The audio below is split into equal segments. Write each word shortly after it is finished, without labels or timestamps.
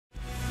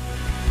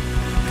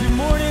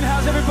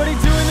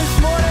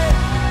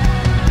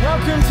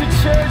Welcome to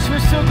church. We're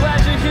so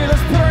glad you're here.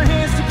 Let's put our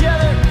hands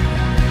together.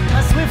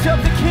 Let's lift up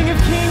the King of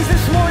Kings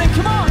this morning.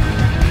 Come on.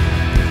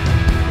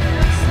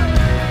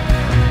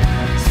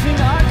 Sing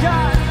our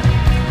God.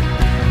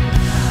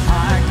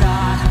 Our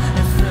God,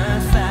 a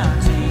firm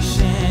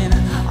foundation.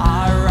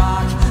 Our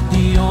rock,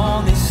 the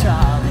only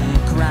solid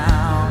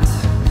ground.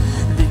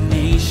 The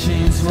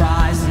nations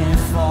rise and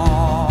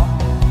fall.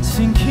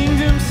 Sing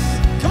kingdoms.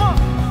 Come on.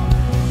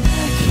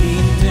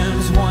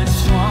 Kingdoms once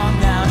strong,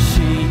 now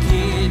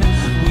shaken.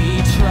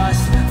 We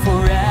trust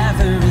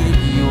forever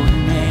in your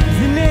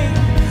name.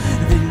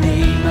 The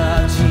name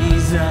of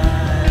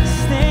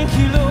Jesus.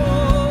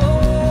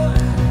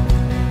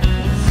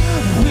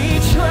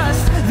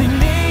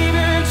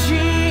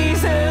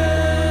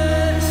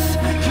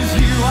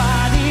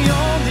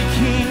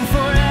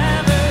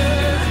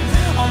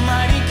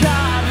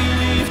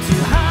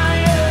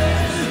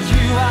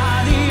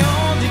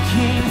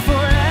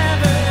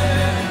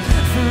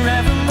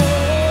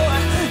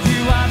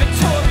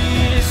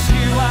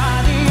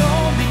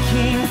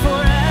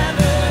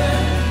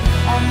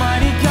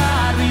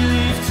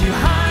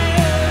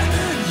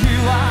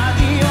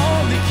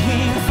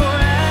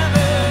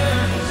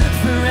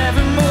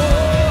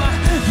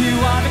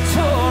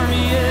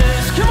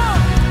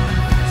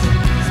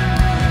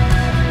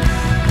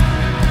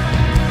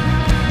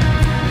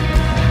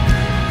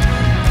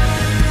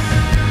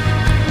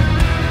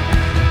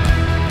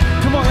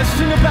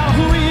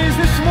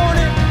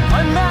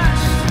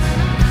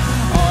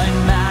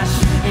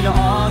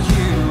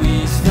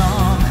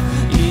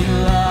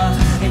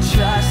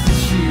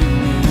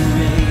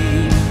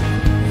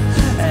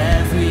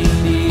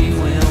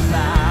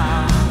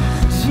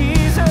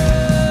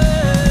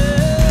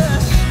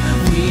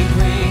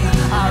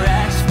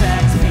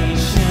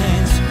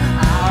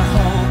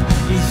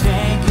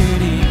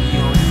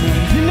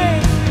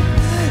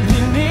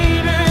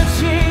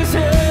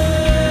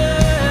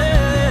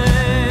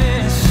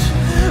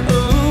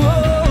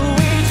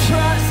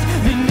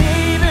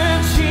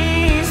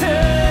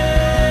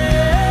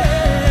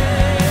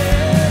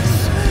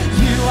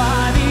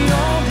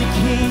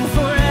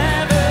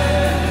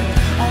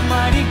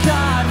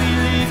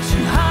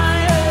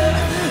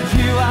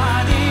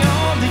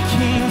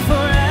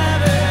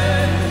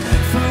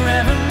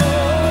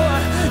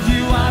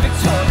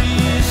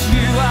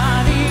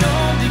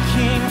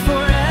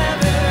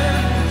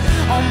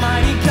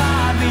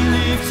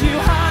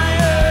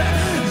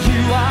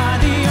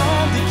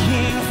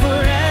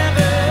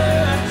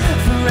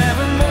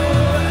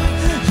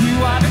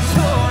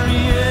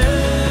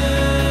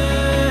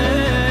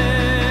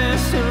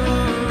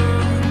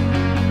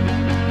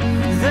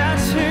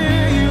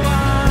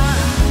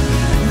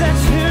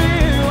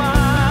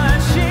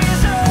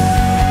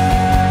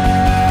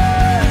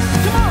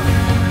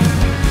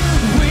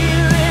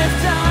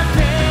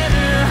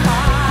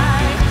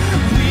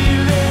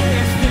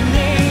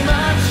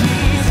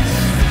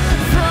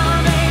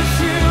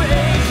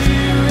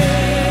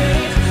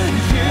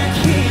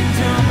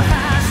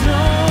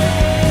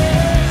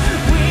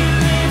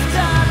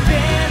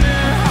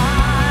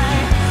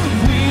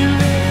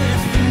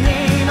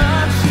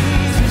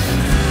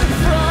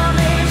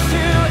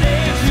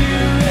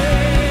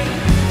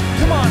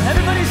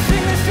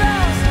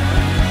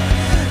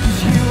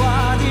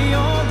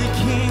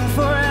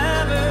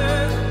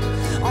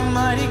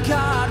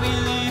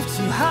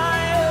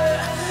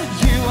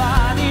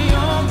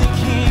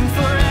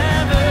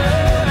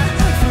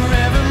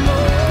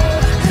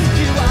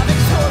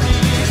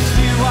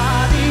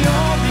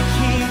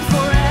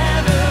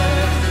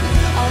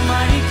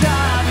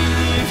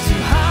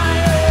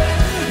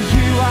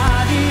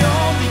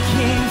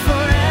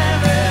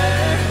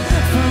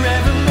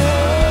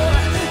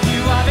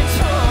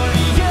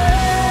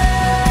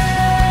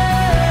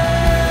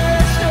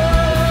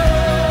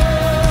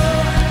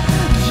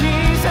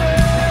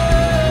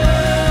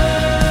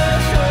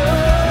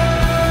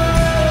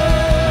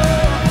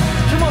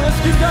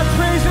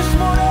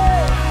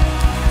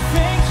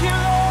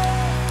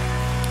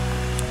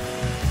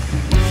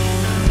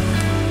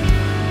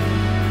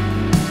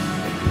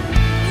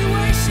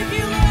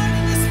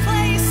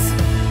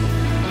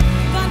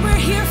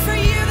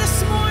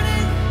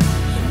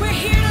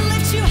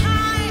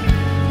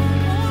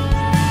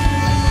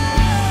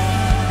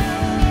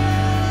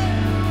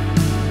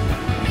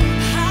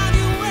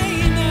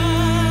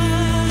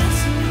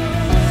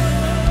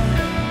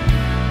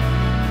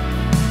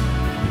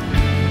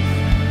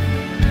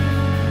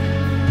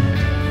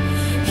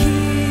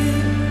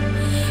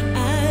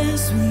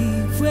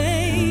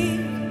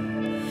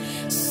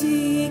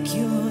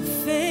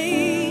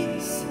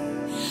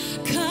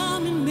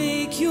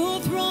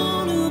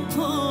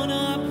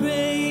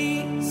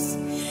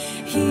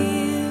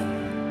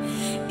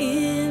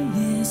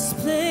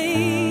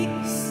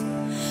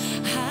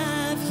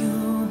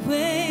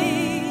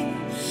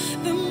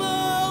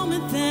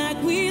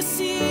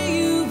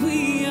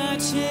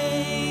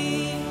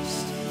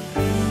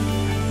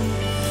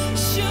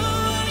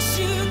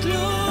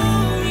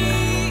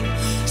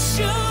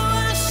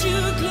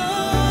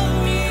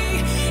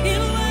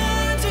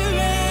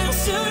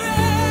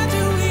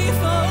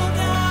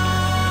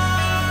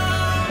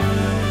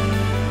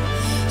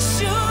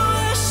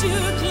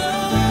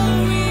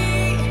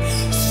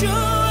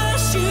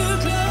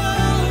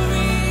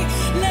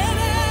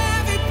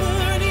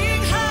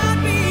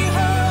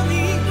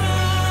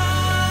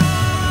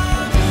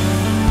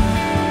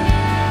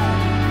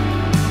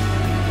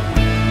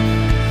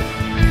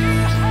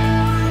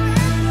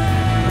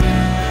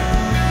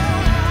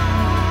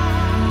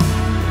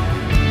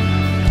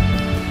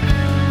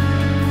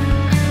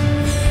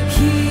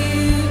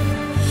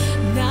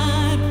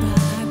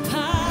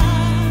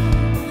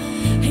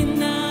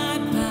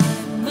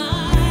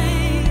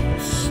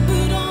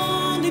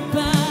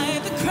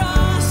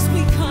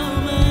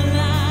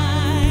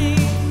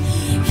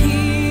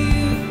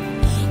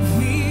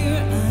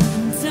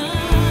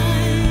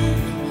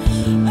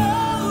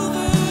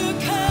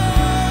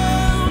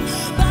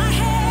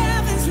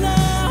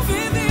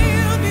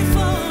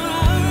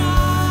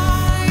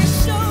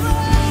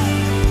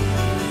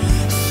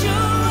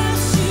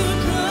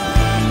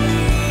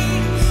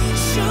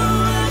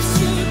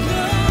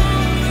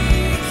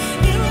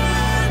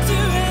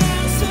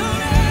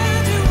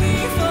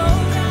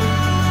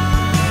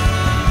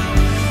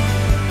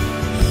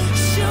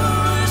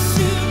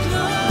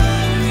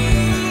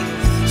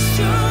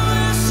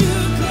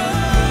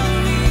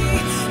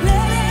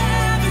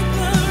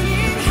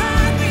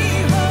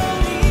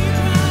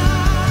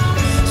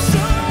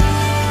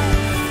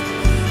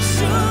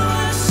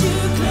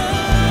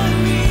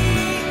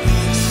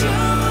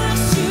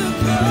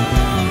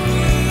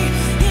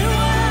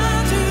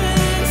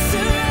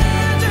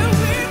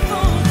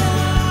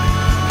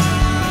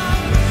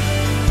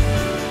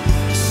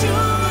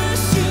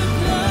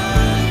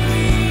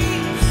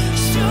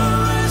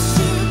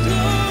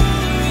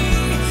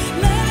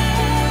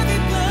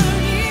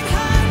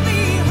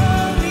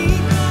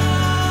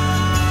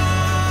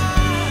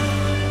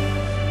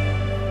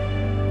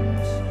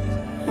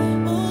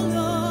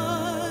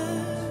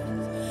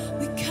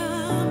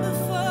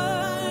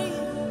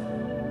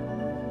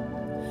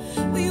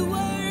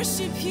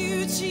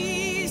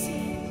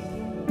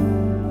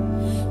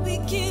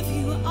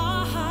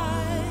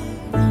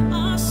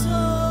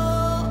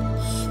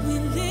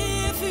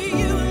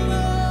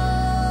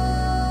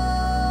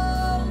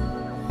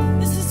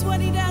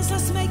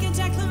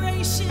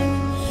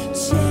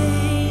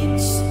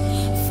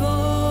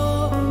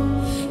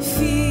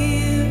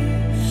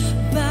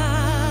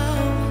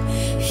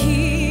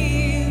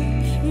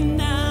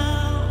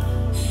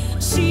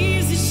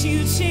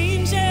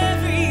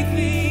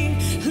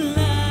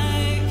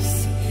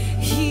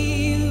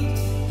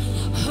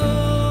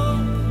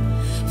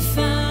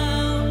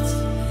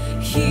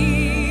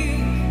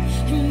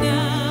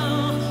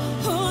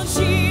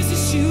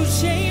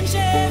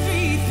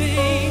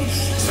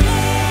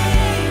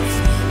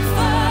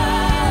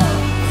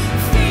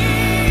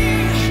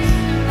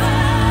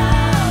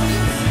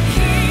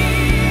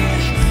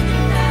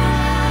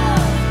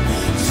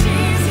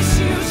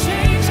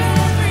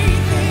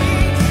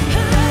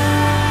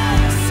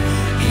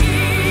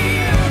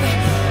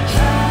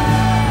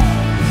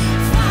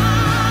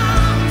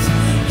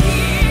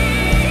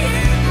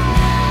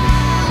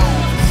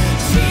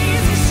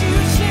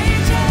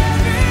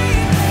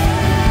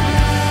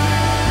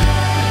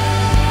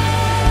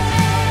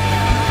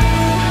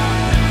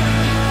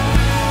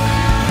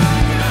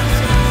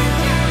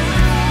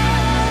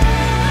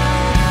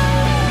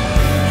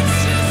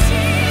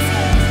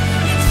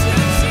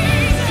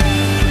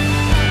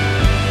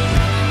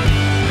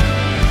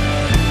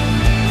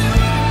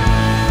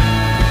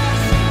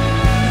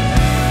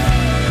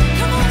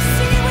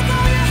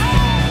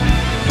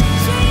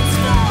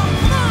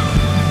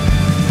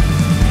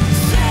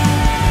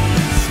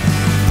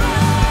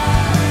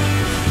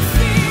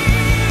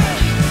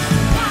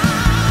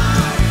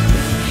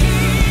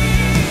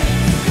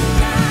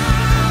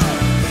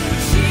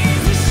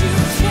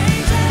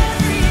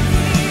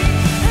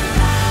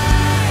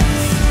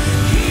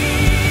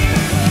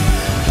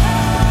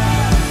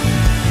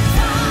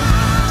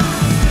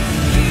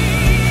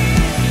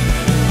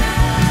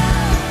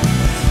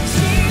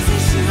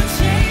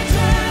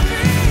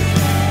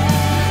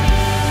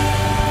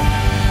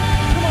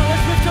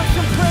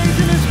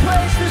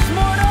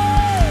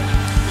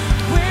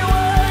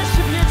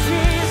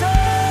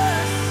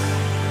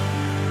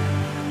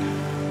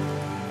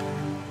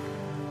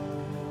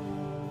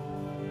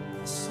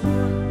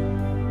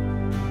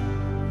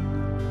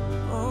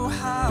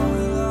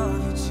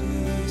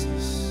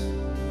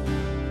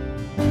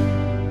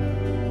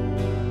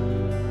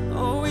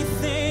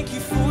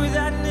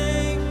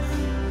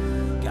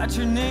 God,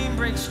 your name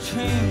breaks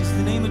chains,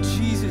 the name of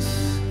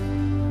Jesus.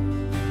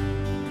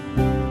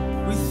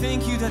 We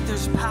thank you that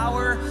there's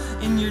power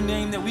in your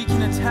name, that we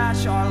can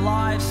attach our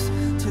lives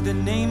to the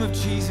name of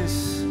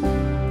Jesus.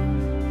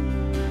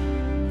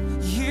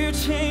 You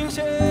change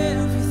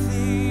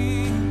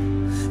everything.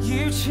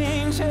 You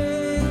change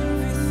everything.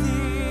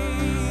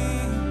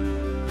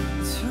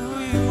 It's who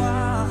you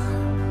are.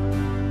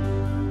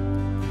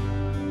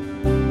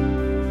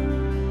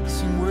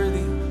 Sing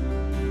worthy.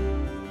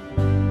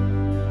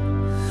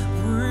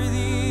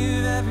 Worthy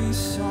of every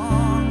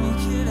song we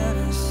could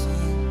ever sing.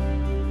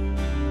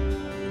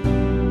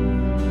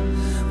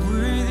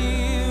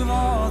 Worthy of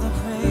all the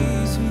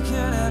praise we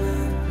could ever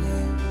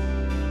bring.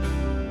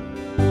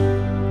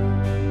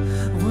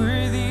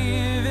 Worthy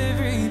of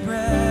every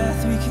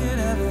breath we could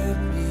ever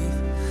breathe.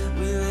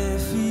 We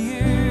live for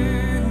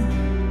you,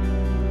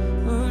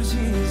 oh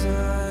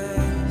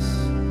Jesus.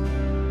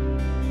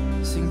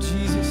 Sing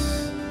Jesus.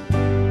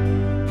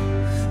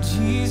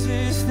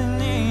 Jesus, the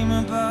name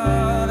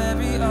above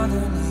every other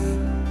name.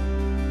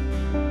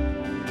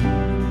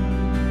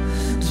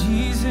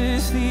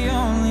 Jesus, the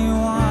only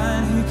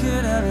one who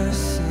could ever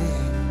save.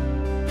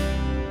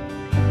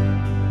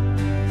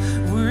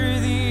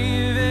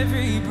 Worthy of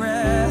every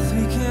breath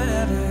we could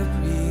ever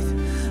breathe.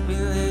 We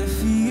live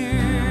for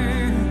you.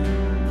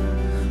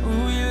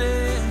 We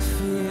live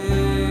for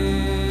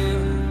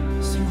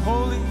you. Sing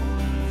holy.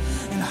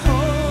 And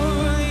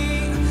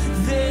holy,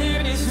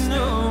 there is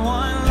no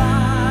one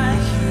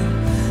like you.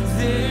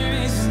 There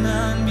is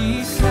none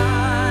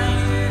beside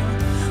you.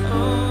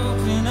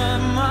 Open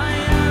up my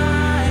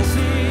eyes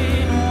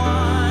in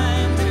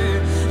wonder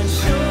and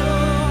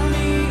show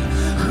me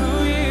who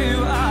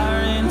you are,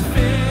 and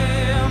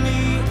fill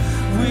me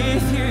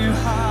with your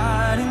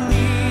heart and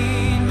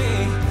lead me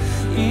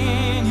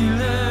in your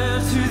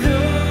love to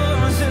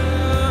those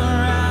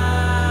around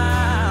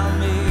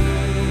me.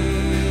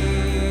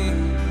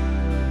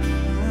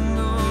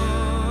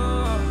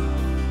 Lord.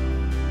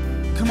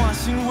 Come on,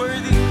 sing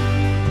worthy.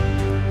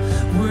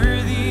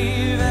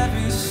 Worthy of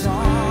every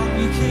song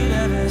we could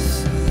ever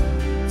sing.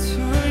 It's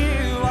who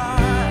you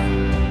are.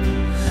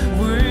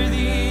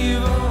 Worthy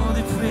of all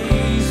the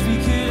praise we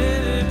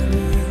could ever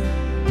bring.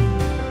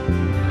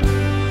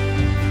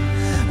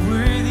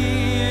 Worthy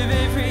of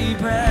every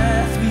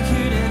breath we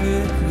could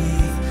ever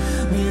breathe.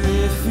 We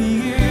live for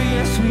you,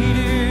 yes we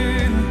do.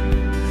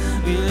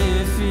 We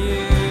live for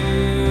you,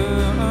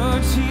 oh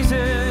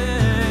Jesus.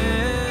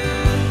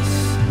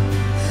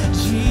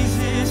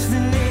 Jesus, the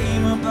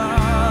name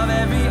above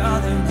every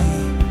other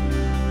name.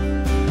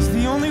 He's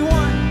the only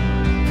one.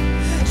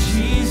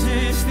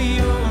 Jesus, the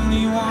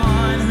only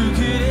one who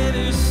could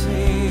ever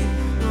save.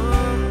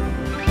 Oh.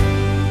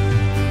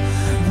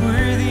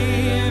 Worthy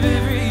of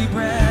every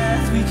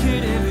breath we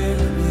could ever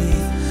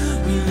breathe.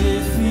 We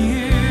live for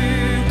you.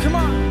 Come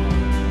on.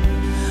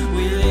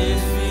 We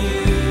live for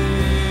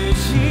you,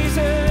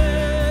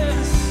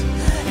 Jesus.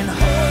 And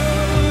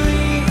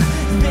holy,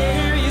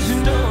 there is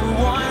no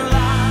one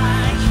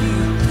like you.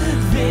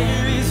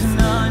 There is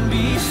none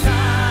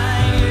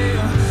beside you.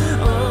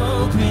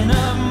 Open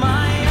up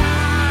my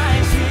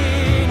eyes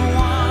in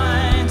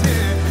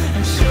wonder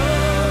and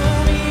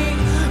show me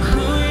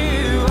who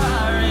you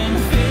are, and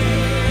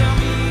fill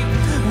me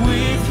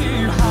with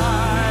your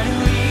heart and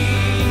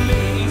lead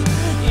me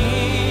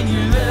in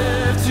your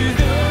love to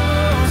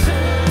those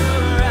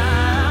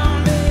around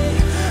me.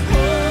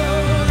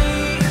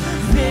 Holy,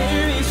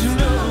 there is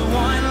no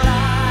one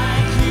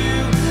like you.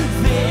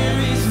 There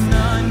is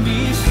none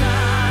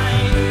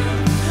beside you.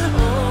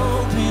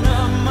 Open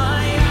up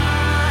my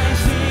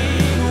eyes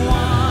in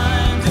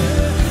wonder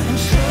and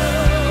show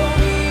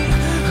me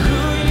who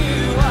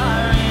you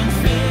are, and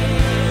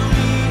fill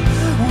me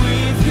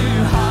with your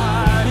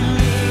heart and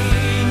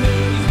lead me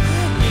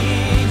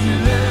in your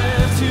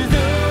love to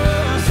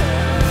those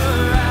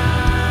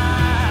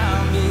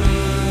around me.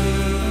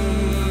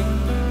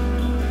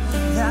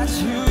 That's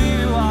who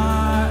you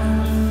are.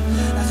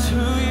 That's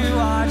who you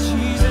are,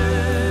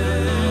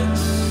 Jesus.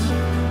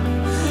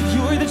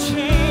 You're the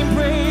chain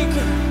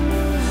breaker.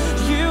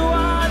 You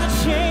are the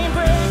chain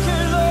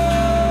breaker,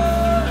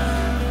 Lord.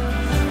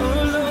 Oh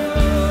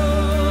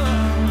Lord,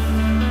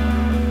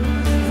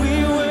 we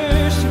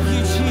worship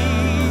you,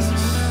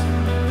 Jesus.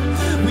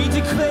 We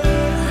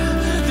declare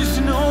there's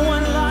no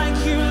one like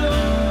you,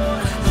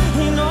 Lord.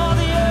 In all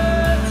the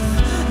earth,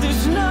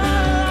 there's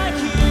none like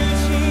you,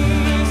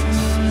 Jesus.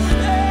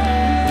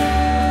 Yes.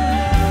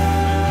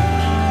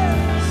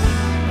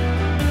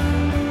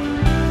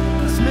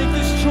 Let's make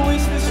this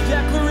choice, this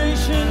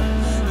declaration,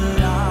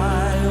 that I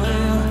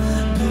will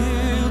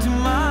build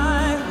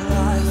my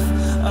life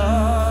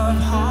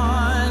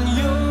upon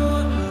your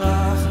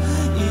love.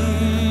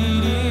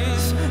 It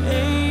is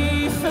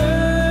a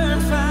firm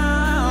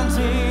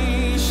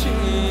foundation,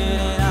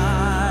 and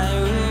I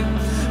will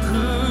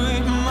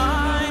put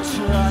my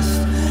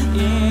trust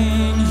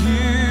in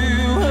you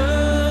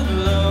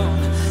alone,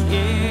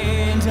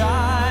 and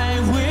I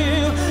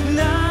will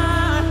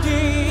not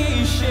be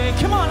shaken.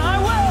 Come on, I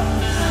will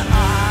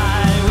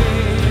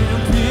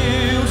build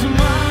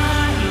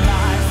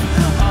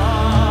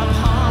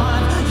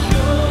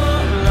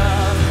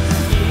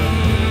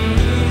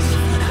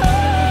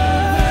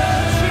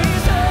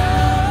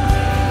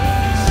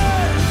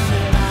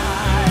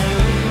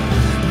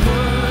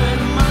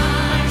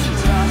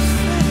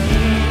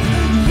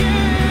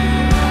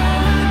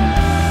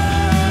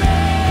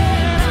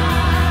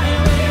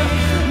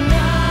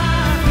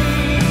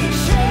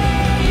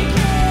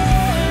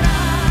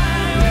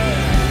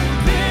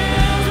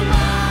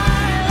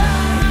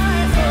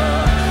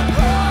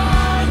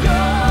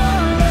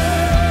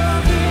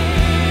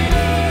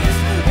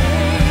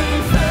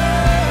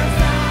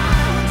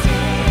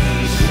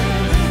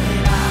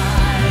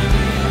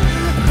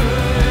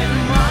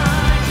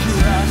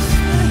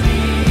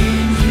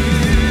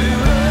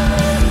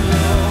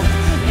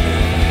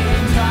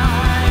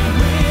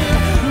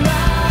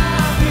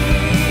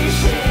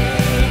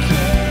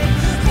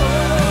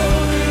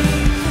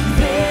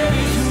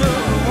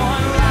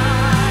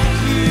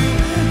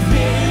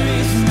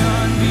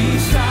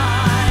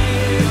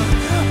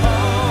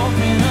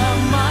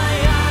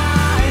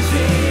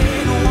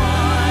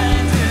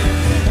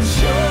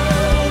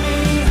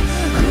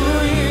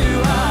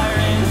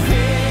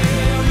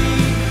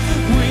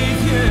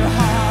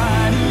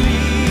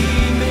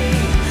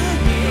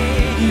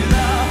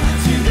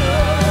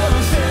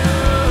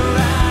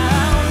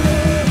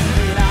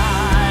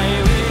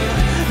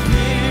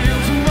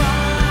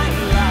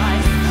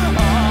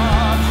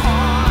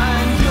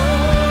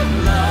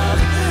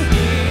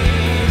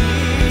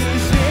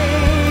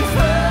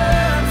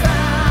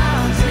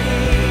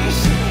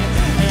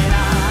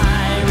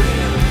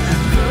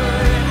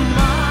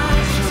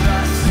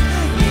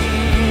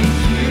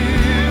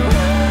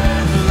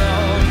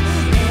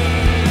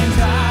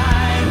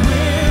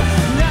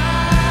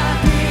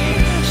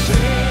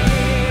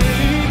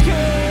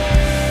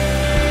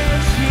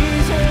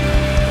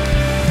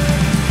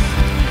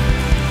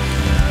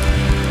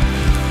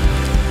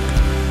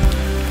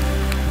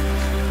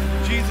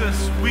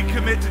we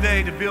commit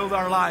today to build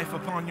our life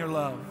upon your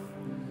love.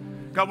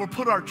 God, we'll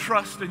put our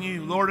trust in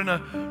you. Lord, in a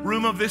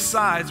room of this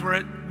size, we're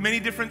at many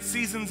different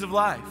seasons of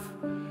life.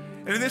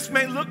 And this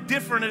may look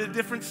different at a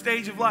different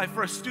stage of life.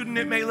 For a student,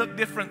 it may look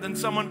different than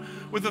someone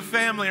with a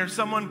family or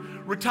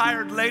someone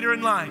retired later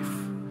in life.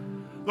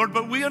 Lord,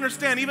 but we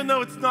understand, even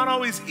though it's not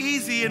always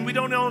easy and we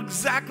don't know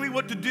exactly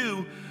what to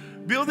do,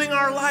 building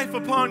our life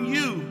upon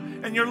you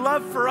and your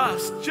love for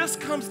us just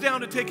comes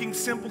down to taking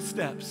simple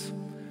steps.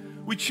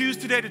 We choose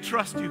today to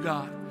trust you,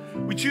 God.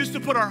 We choose to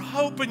put our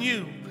hope in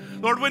you.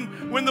 Lord,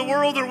 when the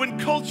world or when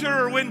culture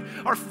or when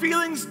our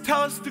feelings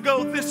tell us to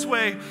go this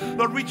way,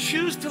 Lord, we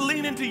choose to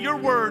lean into your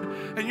word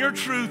and your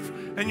truth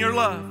and your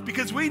love.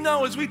 Because we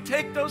know as we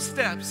take those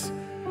steps,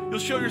 you'll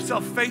show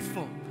yourself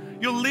faithful.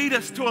 You'll lead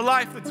us to a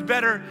life that's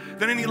better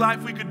than any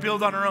life we could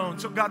build on our own.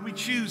 So God, we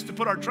choose to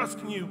put our trust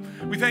in you.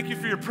 We thank you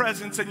for your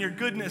presence and your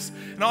goodness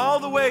and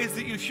all the ways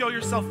that you show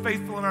yourself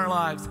faithful in our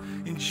lives.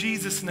 In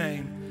Jesus'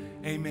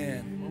 name,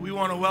 amen. We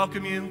want to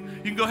welcome you.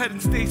 You can go ahead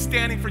and stay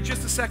standing for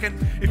just a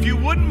second. If you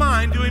wouldn't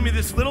mind doing me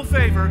this little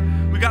favor,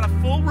 we got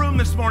a full room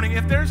this morning.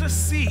 If there's a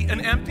seat, an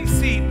empty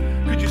seat,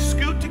 could you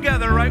scoot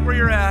together right where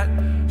you're at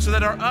so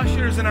that our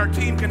ushers and our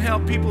team can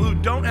help people who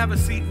don't have a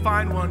seat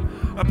find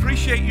one?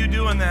 Appreciate you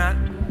doing that.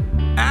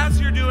 As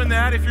you're doing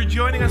that, if you're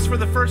joining us for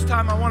the first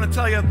time, I want to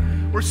tell you,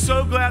 we're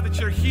so glad that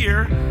you're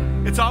here.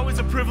 It's always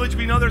a privilege.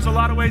 We know there's a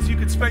lot of ways you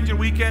could spend your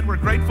weekend. We're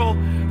grateful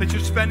that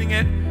you're spending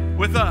it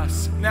with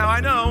us. Now,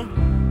 I know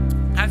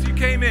as you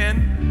came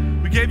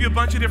in, we gave you a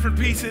bunch of different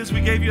pieces. We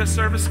gave you a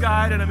service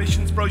guide and a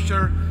missions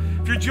brochure.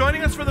 If you're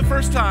joining us for the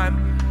first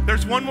time,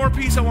 there's one more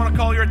piece I want to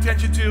call your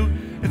attention to.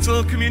 It's a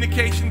little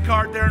communication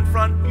card there in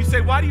front. You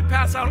say, why do you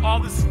pass out all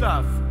this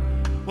stuff?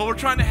 Well, we're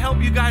trying to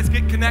help you guys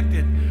get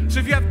connected. So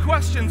if you have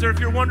questions or if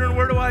you're wondering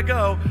where do I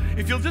go,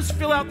 if you'll just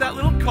fill out that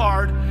little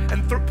card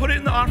and put it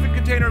in the offering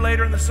container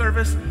later in the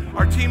service,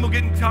 our team will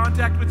get in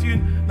contact with you,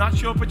 not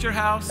show up at your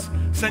house,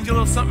 send you a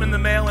little something in the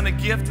mail and a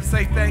gift to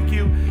say thank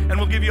you, and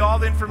we'll give you all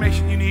the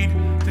information you need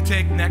to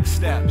take next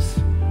steps.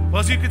 Well,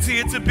 as you can see,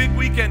 it's a big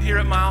weekend here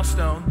at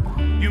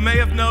Milestone. You may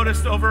have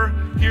noticed over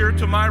here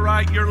to my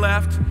right, your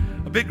left,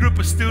 a big group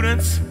of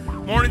students.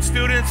 Morning,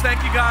 students.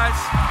 Thank you guys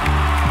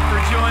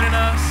for joining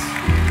us.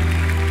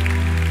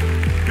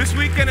 This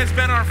weekend has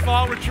been our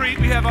fall retreat.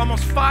 We have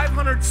almost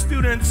 500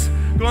 students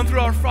going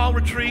through our fall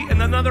retreat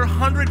and another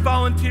 100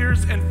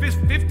 volunteers and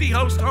 50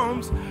 host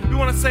homes. We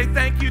want to say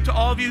thank you to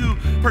all of you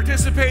who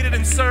participated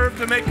and served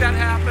to make that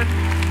happen.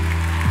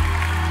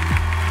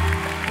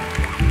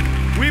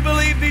 We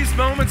believe these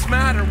moments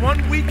matter.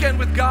 One weekend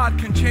with God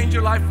can change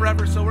your life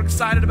forever. So we're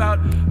excited about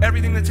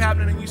everything that's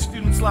happening in you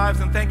students' lives,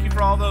 and thank you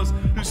for all those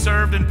who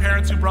served and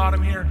parents who brought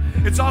them here.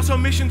 It's also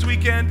Missions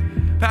Weekend.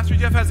 Pastor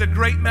Jeff has a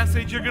great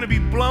message. You're going to be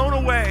blown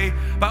away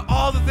by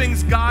all the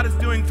things God is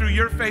doing through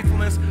your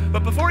faithfulness.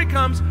 But before he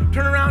comes,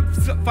 turn around,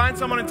 find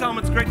someone and tell them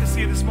it's great to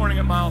see you this morning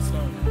at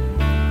Milestone.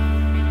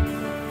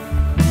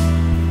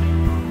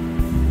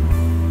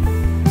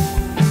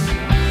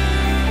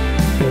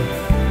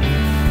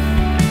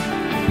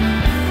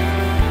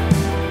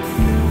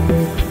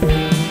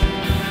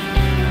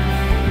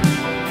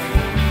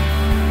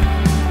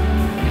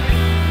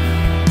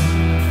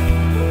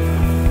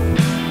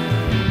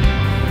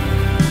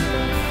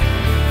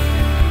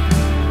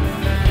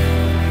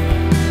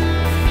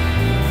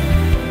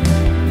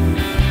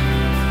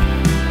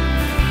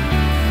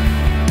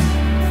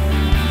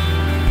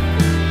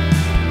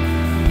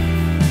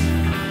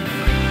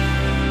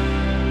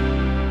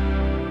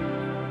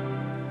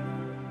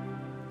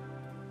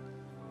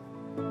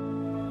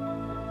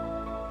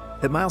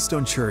 At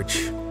Milestone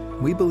Church,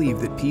 we believe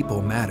that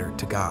people matter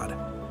to God.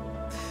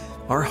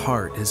 Our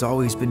heart has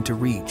always been to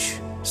reach,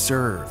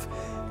 serve,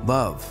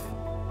 love,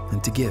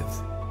 and to give.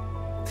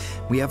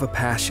 We have a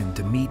passion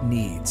to meet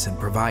needs and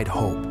provide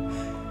hope.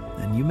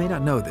 And you may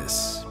not know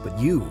this, but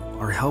you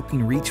are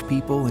helping reach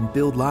people and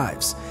build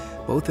lives,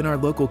 both in our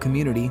local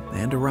community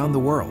and around the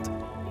world.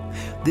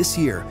 This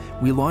year,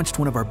 we launched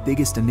one of our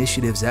biggest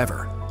initiatives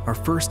ever, our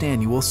first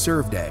annual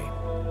Serve Day.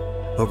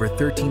 Over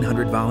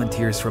 1,300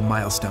 volunteers from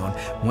Milestone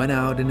went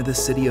out into the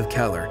city of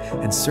Keller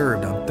and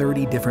served on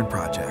 30 different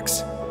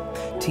projects.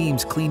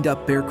 Teams cleaned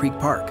up Bear Creek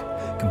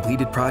Park,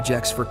 completed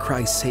projects for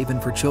Christ's Haven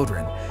for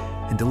Children,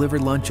 and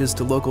delivered lunches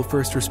to local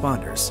first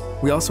responders.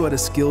 We also had a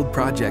skilled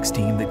projects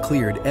team that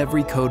cleared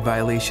every code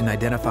violation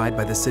identified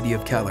by the city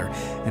of Keller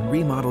and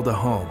remodeled a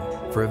home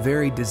for a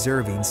very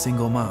deserving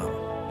single mom.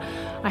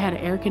 I had an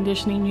air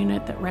conditioning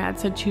unit that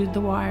rats had chewed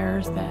the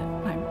wires,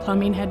 that my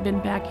plumbing had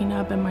been backing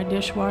up in my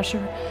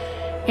dishwasher.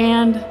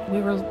 And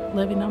we were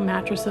living on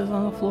mattresses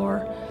on the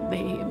floor.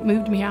 They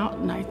moved me out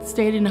and I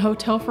stayed in a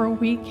hotel for a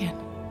week, and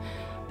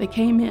they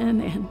came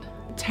in and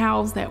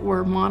towels that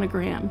were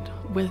monogrammed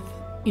with,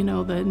 you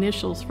know, the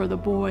initials for the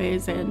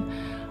boys, and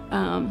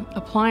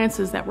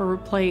appliances that were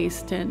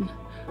replaced, and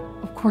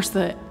of course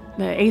the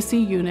AC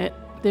unit,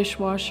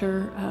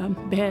 dishwasher,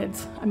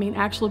 beds. I mean,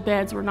 actual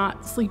beds. We're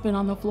not sleeping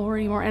on the floor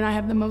anymore, and I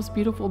have the most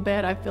beautiful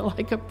bed. I feel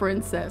like a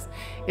princess.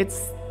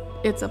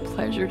 It's a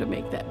pleasure to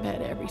make that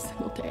bed every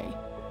single day.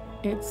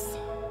 It's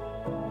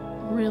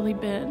really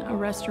been a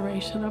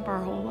restoration of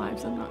our whole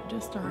lives and not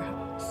just our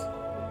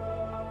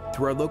house.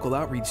 Through our local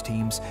outreach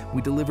teams,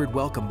 we delivered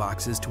welcome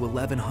boxes to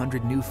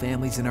 1,100 new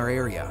families in our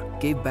area,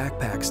 gave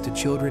backpacks to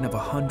children of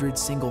 100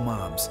 single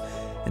moms,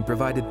 and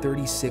provided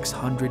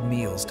 3,600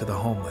 meals to the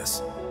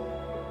homeless.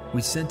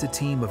 We sent a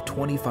team of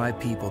 25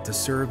 people to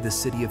serve the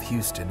city of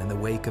Houston in the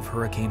wake of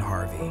Hurricane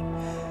Harvey,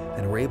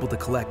 and were able to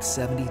collect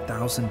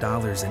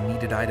 $70,000 in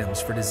needed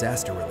items for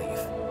disaster relief.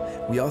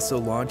 We also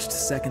launched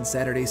Second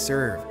Saturday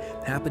Serve,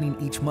 happening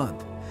each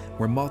month,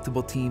 where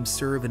multiple teams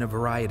serve in a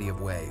variety of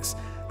ways,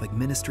 like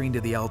ministering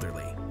to the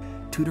elderly,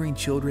 tutoring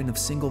children of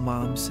single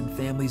moms and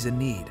families in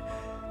need,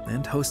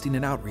 and hosting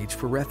an outreach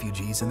for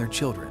refugees and their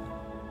children.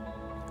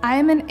 I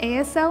am an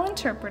ASL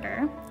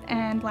interpreter,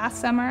 and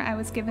last summer I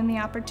was given the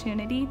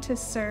opportunity to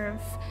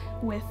serve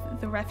with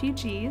the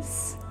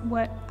refugees.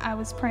 What I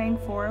was praying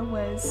for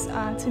was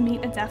to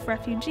meet a deaf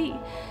refugee.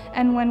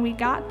 And when we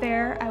got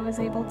there, I was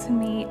able to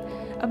meet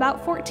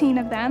about 14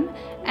 of them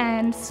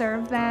and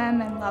serve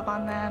them and love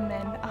on them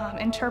and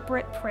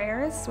interpret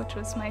prayers, which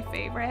was my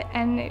favorite.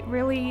 And it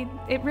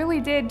really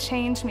did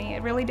change me.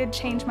 It really did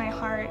change my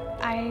heart.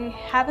 I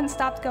haven't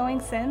stopped going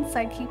since.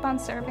 I keep on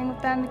serving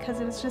with them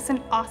because it was just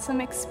an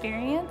awesome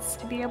experience.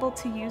 To be able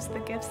to use the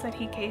gifts that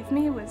He gave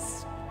me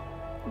was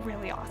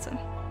really awesome.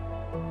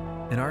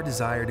 In our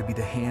desire to be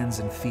the hands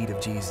and feet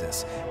of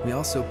Jesus, we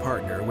also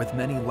partner with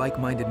many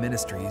like-minded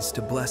ministries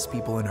to bless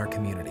people in our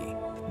community.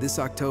 This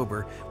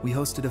October, we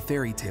hosted a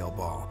fairy tale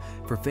ball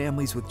for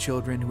families with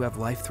children who have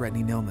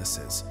life-threatening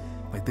illnesses,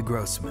 like the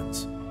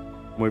Grossmans.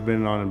 We've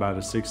been on about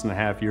a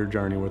 6.5-year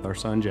journey with our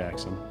son,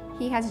 Jackson.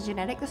 He has a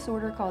genetic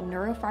disorder called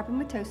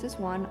neurofibromatosis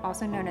 1,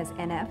 also known as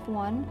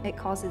NF1. It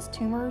causes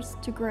tumors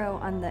to grow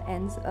on the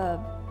ends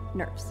of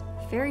nerves.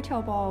 Fairy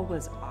tale ball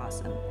was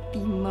awesome. The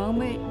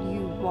moment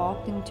you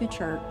walked into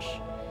church,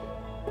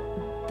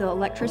 the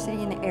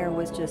electricity in the air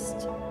was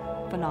just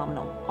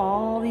phenomenal.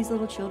 All these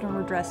little children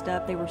were dressed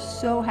up. They were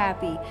so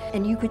happy,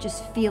 and you could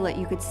just feel it.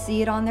 You could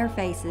see it on their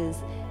faces.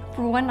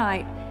 For one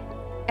night,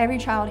 every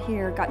child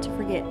here got to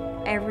forget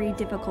every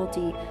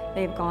difficulty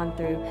they've gone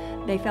through.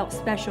 They felt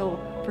special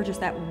for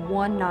just that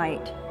one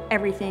night.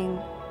 Everything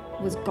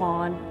was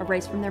gone,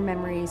 erased from their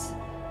memories,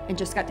 and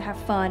just got to have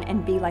fun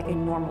and be like a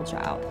normal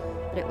child.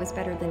 But it was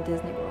better than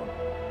Disney World.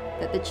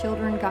 That the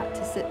children got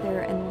to sit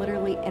there and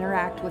literally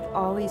interact with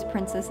all these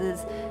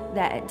princesses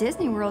that at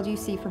Disney World you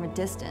see from a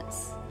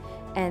distance.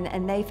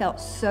 And they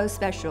felt so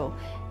special.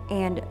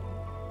 And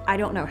I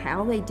don't know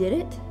how they did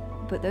it,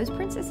 but those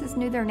princesses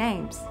knew their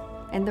names.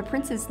 And the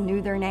princes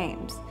knew their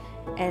names.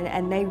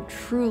 And they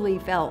truly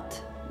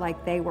felt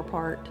like they were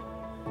part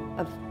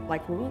of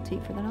like royalty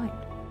for the night.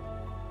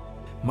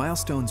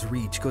 Milestone's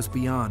reach goes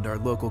beyond our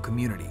local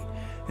community.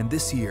 And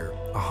this year,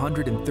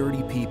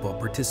 130 people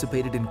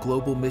participated in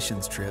global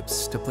missions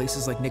trips to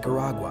places like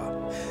Nicaragua,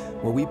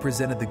 where we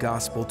presented the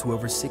gospel to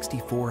over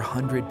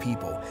 6,400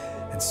 people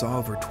and saw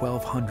over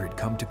 1,200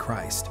 come to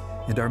Christ.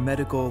 And our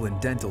medical and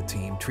dental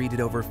team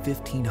treated over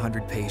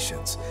 1,500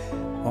 patients,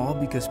 all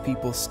because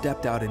people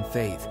stepped out in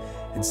faith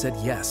and said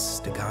yes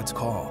to God's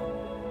call.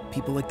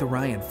 People like the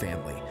Ryan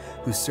family,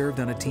 who served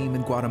on a team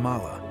in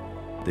Guatemala.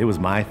 It was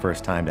my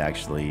first time to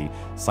actually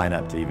sign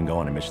up to even go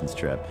on a missions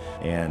trip,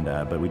 and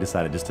but we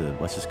decided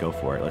let's just go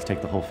for it. Let's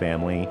take the whole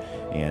family,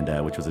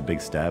 and which was a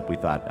big step. We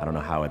thought, I don't know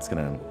how it's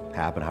going to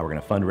happen, how we're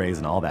going to fundraise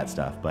and all that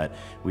stuff, but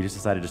we just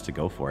decided just to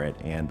go for it,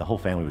 and the whole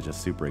family was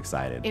just super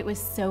excited. It was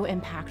so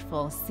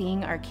impactful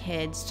seeing our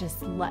kids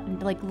just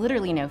like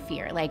literally no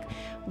fear, like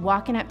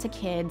walking up to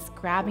kids,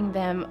 grabbing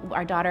them.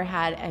 Our daughter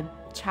had a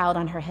child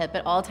on her hip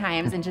at all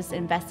times and just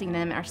investing in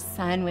them. Our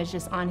son was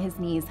just on his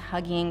knees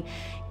hugging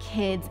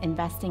kids,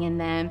 investing in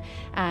them,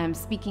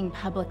 speaking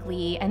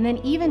publicly, and then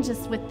even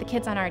just with the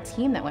kids on our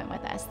team that went with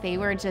us. They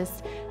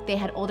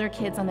had older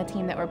kids on the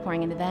team that were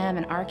pouring into them,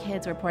 and our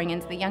kids were pouring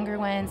into the younger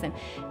ones, and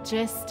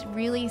just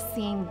really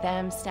seeing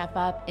them step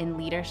up in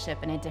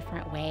leadership in a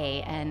different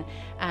way, and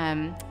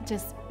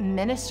just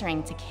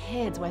ministering to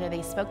kids, whether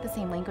they spoke the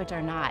same language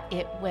or not.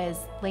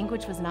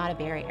 Language was not a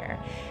barrier,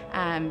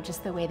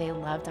 just the way they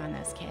loved on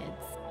those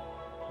kids.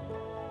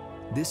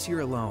 This year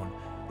alone,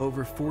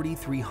 over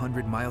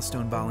 4,300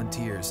 Milestone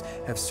volunteers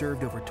have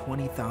served over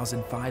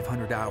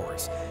 20,500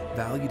 hours,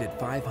 valued at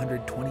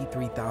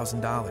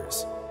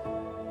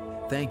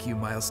 $523,000. Thank you,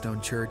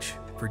 Milestone Church,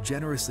 for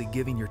generously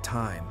giving your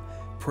time,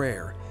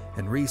 prayer,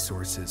 and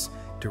resources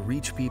to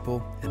reach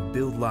people and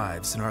build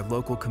lives in our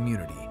local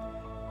community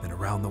and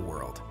around the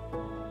world.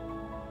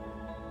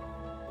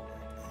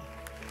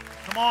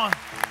 Come on.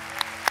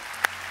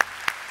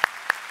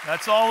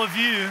 That's all of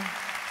you.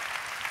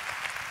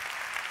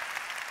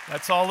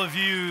 That's all of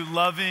you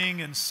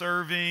loving and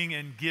serving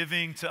and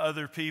giving to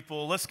other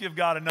people. Let's give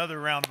God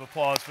another round of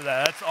applause for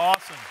that. That's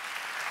awesome.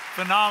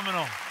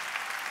 Phenomenal.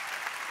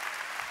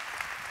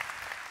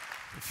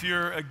 If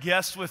you're a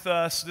guest with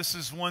us, this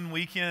is one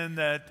weekend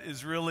that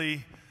is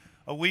really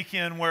a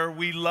weekend where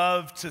we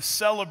love to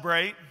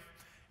celebrate,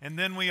 and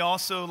then we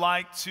also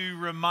like to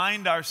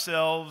remind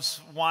ourselves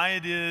why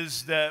it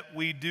is that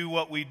we do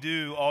what we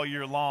do all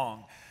year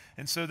long.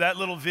 And so that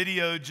little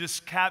video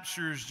just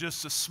captures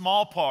just a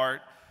small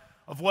part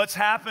of what's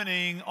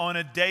happening on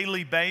a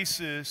daily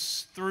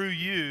basis through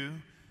you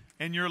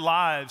and your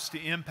lives to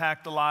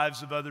impact the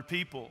lives of other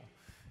people.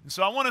 And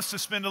so I want us to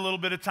spend a little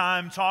bit of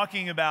time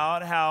talking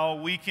about how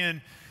we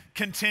can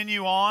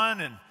continue on,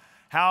 and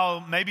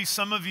how maybe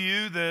some of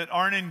you that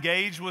aren't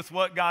engaged with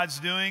what God's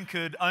doing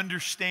could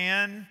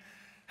understand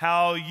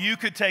how you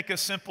could take a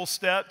simple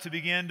step to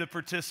begin to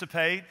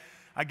participate.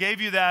 I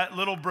gave you that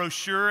little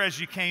brochure as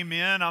you came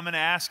in. I'm going to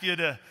ask you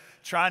to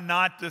try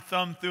not to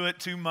thumb through it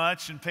too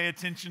much and pay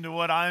attention to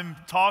what I'm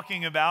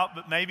talking about,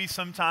 but maybe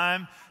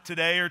sometime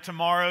today or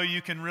tomorrow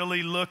you can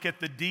really look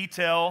at the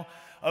detail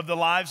of the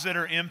lives that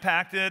are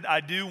impacted. I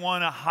do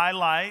want to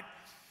highlight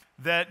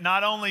that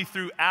not only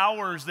through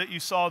hours that you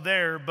saw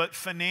there, but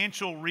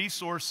financial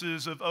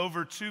resources of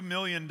over $2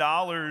 million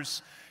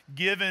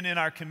given in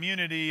our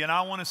community. And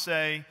I want to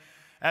say,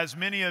 as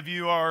many of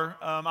you are,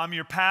 I'm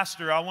your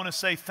pastor, I want to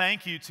say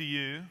thank you to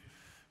you,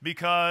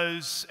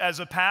 because as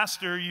a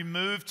pastor, you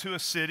moved to a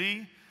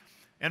city,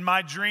 and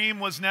my dream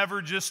was never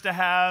just to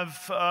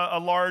have a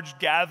large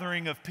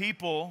gathering of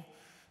people.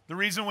 The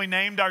reason we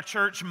named our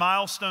church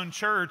Milestone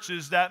Church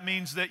is that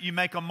means that you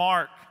make a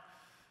mark,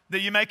 that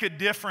you make a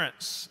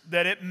difference,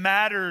 that it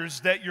matters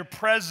that you're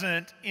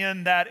present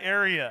in that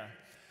area,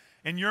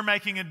 and you're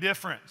making a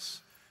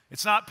difference.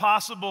 It's not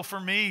possible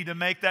for me to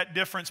make that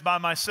difference by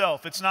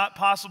myself. It's not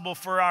possible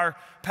for our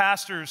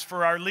pastors,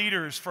 for our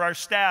leaders, for our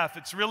staff.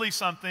 It's really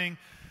something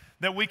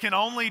that we can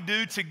only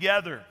do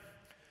together.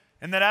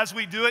 And that as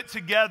we do it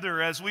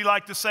together, as we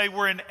like to say,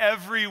 we're in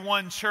every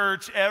one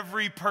church,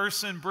 every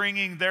person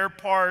bringing their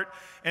part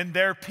and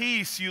their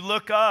piece, you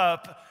look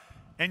up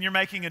and you're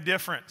making a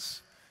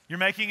difference. You're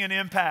making an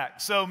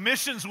impact. So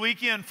Missions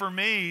Weekend for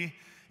me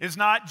is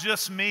not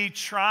just me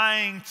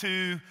trying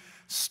to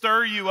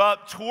stir you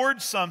up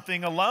towards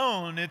something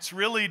alone. It's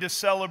really to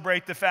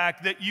celebrate the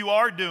fact that you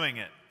are doing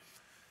it.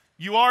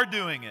 You are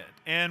doing it.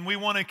 And we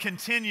want to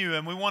continue,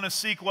 and we want to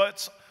seek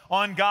what's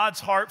on God's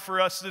heart for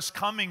us this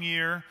coming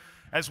year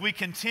as we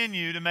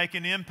continue to make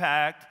an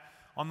impact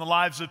on the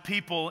lives of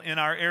people in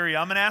our area.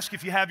 I'm going to ask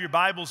if you have your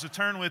Bibles to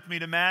turn with me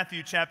to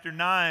Matthew chapter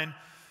 9.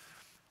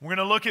 We're going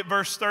to look at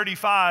verse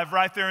 35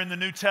 right there in the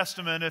New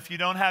Testament. If you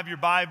don't have your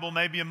Bible,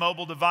 maybe a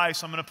mobile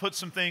device, I'm going to put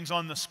some things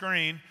on the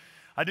screen.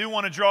 I do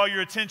want to draw your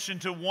attention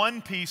to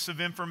one piece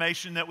of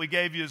information that we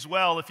gave you as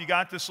well. If you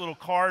got this little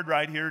card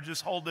right here,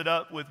 just hold it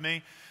up with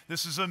me.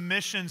 This is a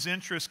missions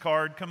interest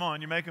card. Come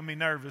on, you're making me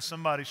nervous.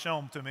 Somebody show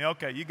them to me.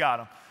 Okay, you got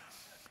them.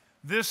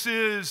 This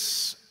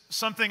is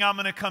something I'm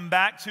going to come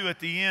back to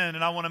at the end,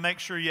 and I want to make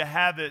sure you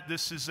have it.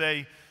 This is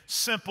a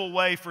simple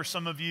way for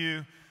some of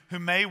you who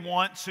may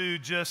want to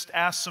just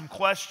ask some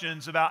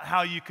questions about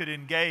how you could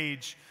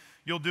engage.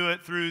 You'll do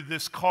it through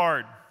this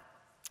card.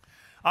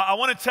 I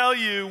want to tell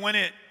you, when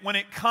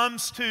it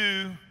comes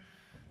to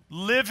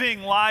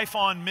living life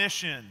on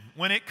mission,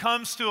 when it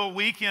comes to a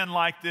weekend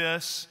like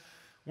this,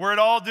 we're at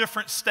all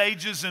different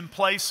stages and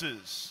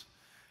places.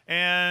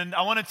 And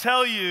I want to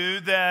tell you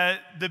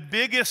that the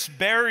biggest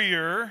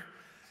barrier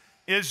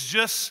is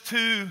just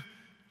to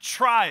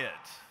try it.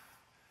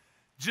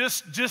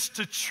 Just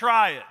to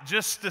try it,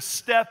 just to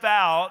step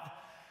out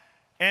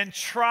and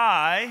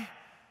try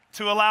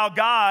to allow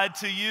God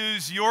to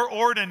use your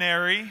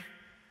ordinary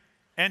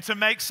and to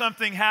make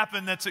something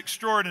happen that's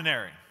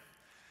extraordinary.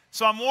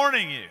 So I'm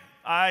warning you,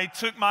 I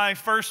took my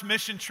first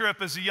mission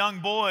trip as a young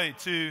boy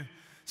to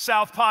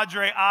South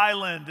Padre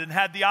Island and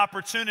had the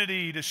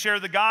opportunity to share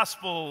the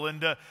gospel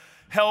and to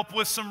help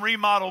with some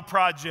remodel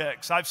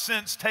projects. I've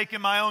since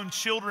taken my own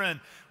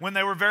children when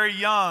they were very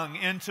young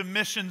into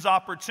missions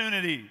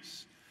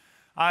opportunities.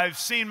 I've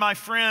seen my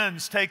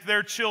friends take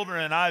their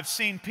children. I've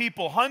seen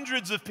people,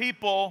 hundreds of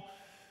people,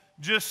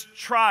 just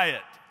try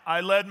it.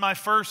 I led my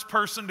first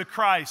person to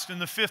Christ in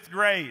the 5th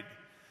grade.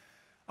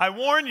 I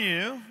warn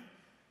you,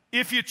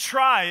 if you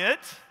try it,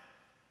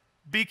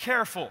 be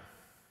careful.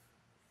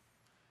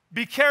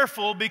 Be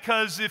careful,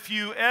 because if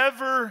you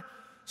ever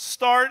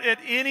start at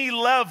any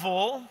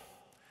level,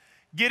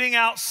 getting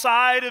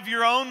outside of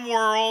your own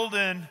world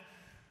and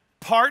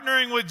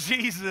partnering with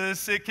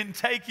Jesus, it can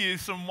take you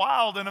some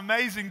wild and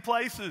amazing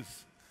places.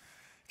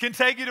 It can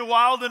take you to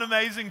wild and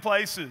amazing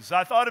places.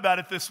 I thought about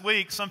it this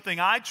week, something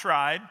I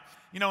tried.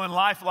 You know, in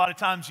life, a lot of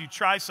times you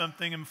try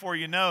something and before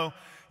you know,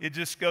 it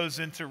just goes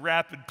into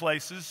rapid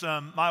places.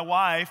 My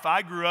wife,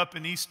 I grew up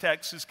in East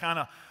Texas, kind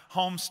of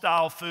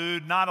home-style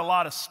food, not a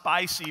lot of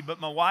spicy, but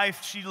my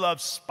wife, she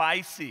loves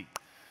spicy.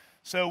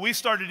 So we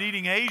started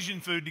eating Asian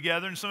food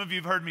together, and some of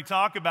you have heard me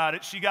talk about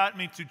it. She got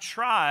me to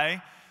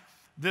try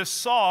this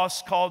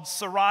sauce called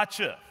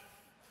sriracha.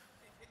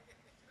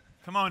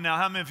 Come on now,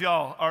 how many of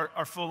y'all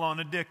are full-on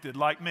addicted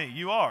like me?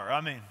 You are.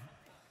 I mean,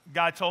 a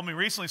guy told me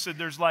recently, said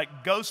there's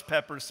like ghost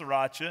pepper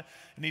sriracha,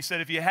 and he said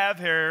if you have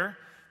hair,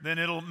 then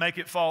it'll make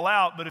it fall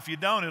out, but if you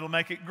don't, it'll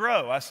make it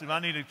grow. I said, I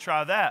need to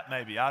try that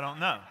maybe. I don't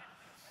know.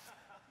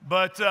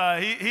 But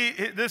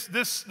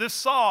this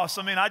sauce,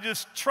 I mean, I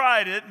just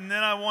tried it, and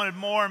then I wanted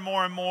more and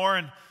more and more,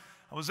 and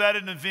I was at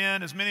an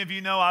event. As many of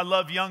you know, I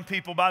love young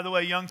people. By the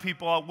way, young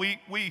people,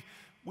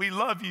 we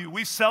love you.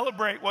 We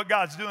celebrate what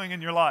God's doing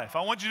in your life.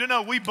 I want you to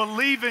know we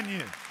believe in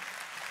you.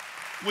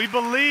 We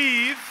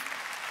believe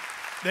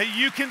that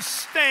you can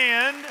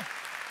stand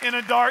in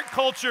a dark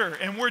culture,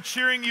 and we're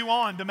cheering you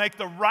on to make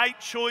the right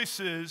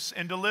choices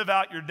and to live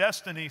out your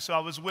destiny. So I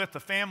was with a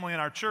family in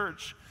our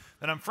church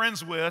that I'm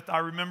friends with. I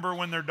remember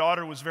when their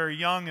daughter was very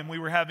young, and we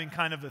were having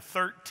kind of a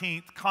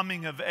 13th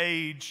coming of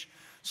age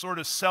sort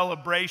of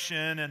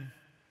celebration.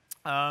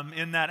 And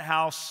in that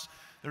house,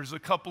 there's a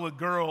couple of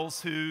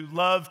girls who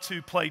love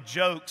to play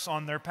jokes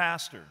on their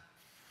pastor.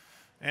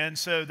 And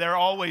so they're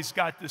always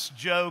got this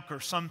joke or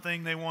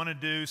something they want to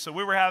do. So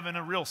we were having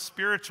a real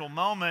spiritual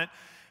moment.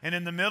 And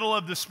in the middle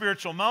of the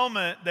spiritual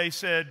moment, they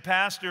said,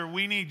 Pastor,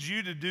 we need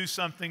you to do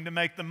something to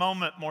make the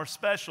moment more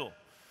special.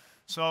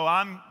 So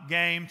I'm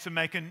game to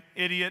make an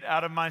idiot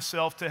out of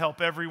myself to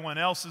help everyone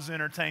else's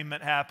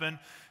entertainment happen.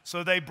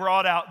 So they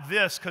brought out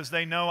this because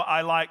they know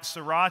I like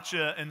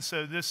sriracha, and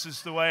so this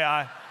is the way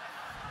I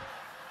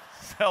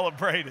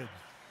celebrated.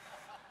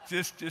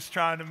 Just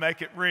trying to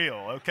make it real,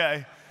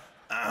 okay?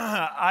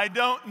 I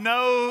don't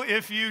know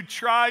if you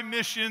try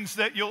missions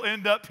that you'll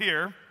end up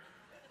here,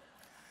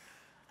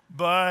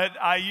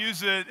 but I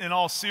use it in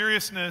all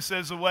seriousness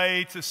as a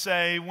way to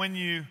say when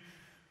you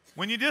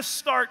just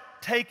start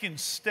taking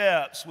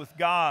steps with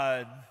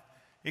God,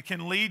 it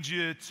can lead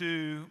you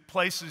to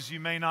places you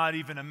may not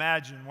even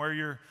imagine, where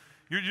you're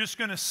just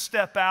going to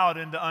step out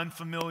into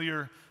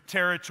unfamiliar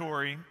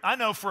territory. I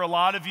know for a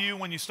lot of you,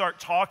 when you start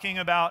talking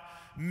about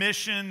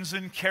missions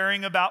and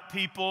caring about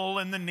people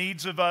and the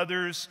needs of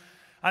others,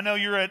 I know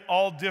you're at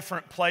all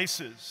different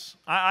places.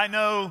 I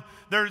know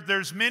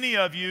there's many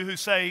of you who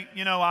say,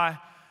 you know,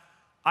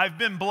 I've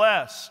been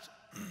blessed.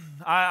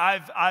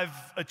 I've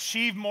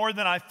achieved more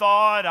than I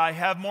thought. I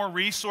have more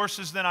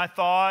resources than I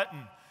thought.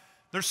 And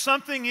there's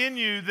something in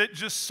you that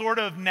just sort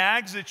of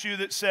nags at you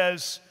that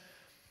says,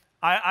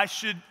 I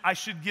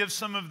should give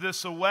some of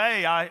this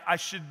away. I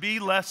should be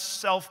less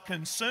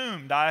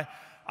self-consumed.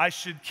 I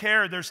should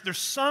care. There's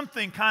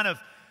something kind of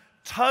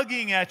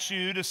tugging at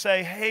you to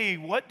say, hey,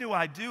 what do?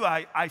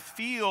 I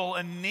feel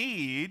a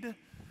need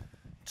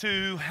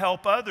to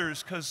help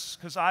others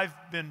because I've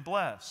been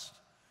blessed.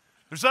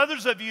 There's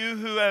others of you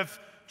who have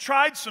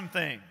tried some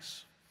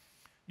things.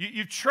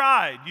 You've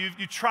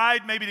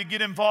tried maybe to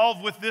get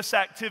involved with this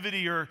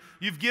activity, or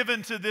you've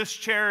given to this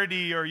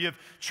charity, or you've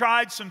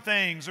tried some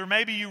things, or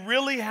maybe you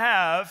really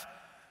have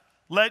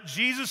let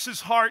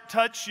Jesus' heart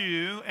touch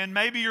you, and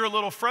maybe you're a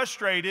little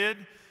frustrated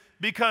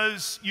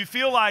because you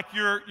feel like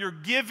you're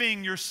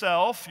giving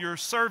yourself, you're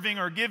serving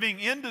or giving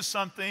into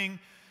something,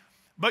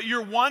 but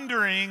you're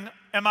wondering,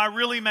 am I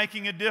really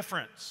making a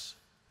difference?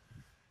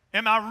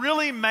 Am I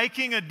really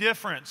making a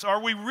difference?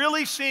 Are we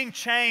really seeing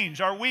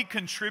change? Are we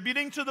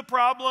contributing to the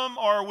problem,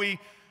 or are we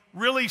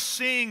really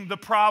seeing the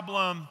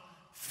problem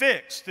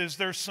fixed? Is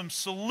there some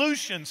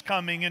solutions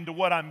coming into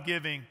what I'm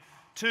giving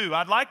to?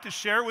 I'd like to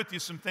share with you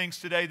some things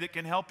today that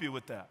can help you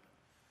with that.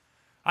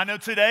 I know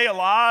today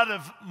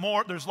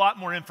there's a lot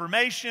more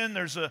information,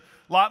 there's a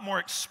lot more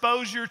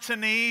exposure to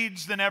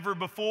needs than ever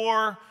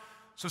before.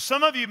 So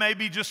some of you may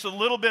be just a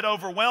little bit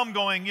overwhelmed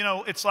going, you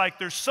know, it's like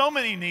there's so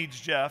many needs,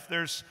 Jeff.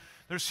 There's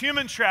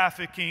human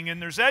trafficking, and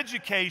there's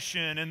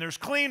education, and there's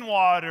clean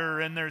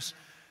water, and there's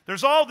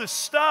all this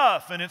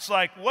stuff, and it's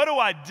like, what do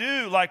I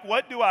do? Like,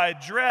 what do I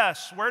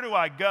address? Where do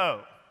I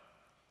go?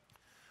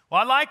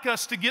 Well, I'd like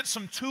us to get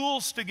some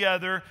tools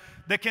together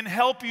that can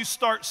help you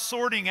start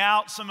sorting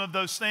out some of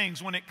those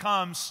things when it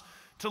comes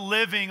to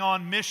living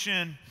on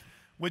mission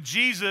with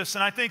Jesus.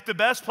 And I think the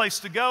best place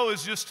to go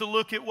is just to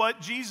look at what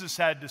Jesus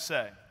had to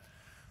say.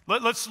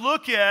 Let's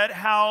look at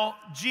how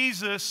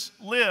Jesus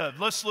lived.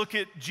 Let's look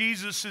at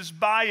Jesus'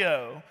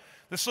 bio.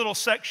 This little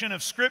section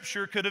of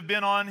Scripture could have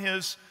been on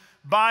his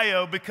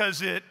bio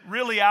because it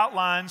really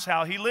outlines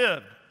how he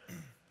lived. It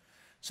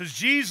says,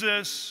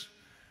 Jesus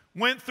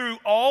went through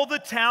all the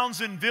towns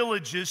and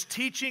villages,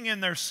 teaching in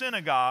their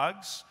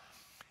synagogues,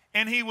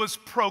 and he was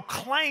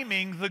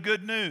proclaiming the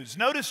good news.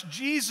 Notice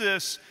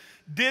Jesus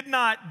did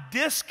not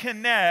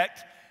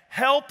disconnect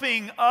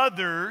helping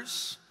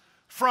others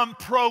from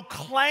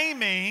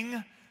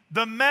proclaiming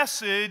the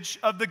message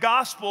of the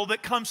gospel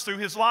that comes through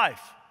his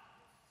life.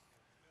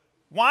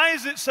 Why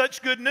is it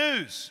such good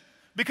news?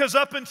 Because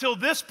up until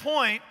this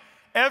point,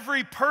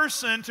 every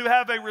person to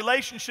have a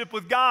relationship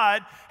with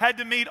God had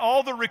to meet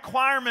all the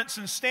requirements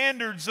and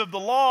standards of the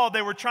law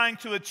they were trying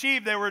to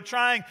achieve. They were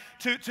trying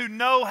to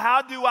know,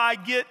 how do I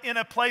get in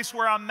a place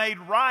where I'm made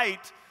right?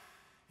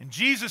 And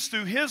Jesus,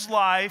 through his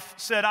life,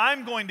 said,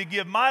 I'm going to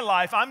give my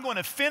life. I'm going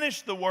to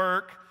finish the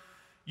work.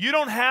 You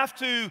don't have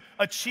to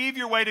achieve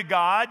your way to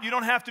God. You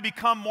don't have to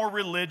become more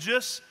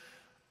religious.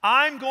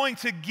 I'm going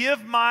to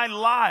give my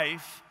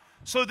life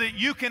so that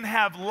you can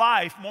have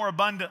life more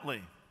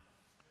abundantly.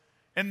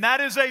 And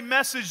that is a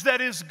message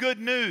that is good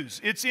news.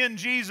 It's in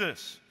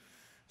Jesus.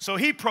 So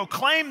he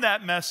proclaimed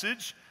that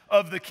message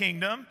of the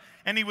kingdom,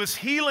 and he was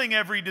healing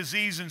every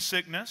disease and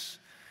sickness.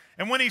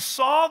 And when he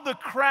saw the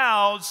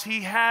crowds,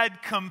 he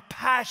had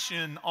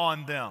compassion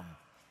on them.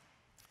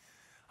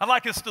 I'd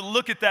like us to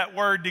look at that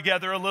word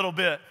together a little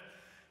bit.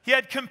 He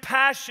had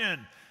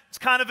compassion. It's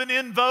kind of an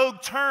in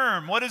vogue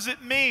term. What does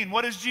it mean?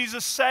 What is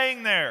Jesus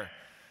saying there?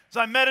 As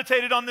I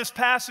meditated on this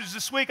passage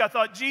this week, I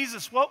thought,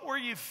 Jesus, what were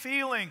you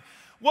feeling?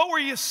 What were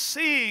you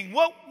seeing?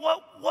 What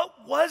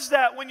was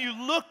that when you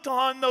looked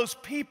on those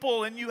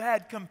people and you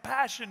had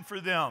compassion for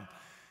them?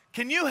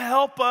 Can you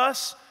help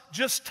us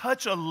just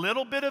touch a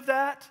little bit of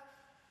that?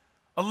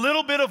 A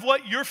little bit of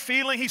what you're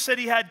feeling? He said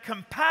he had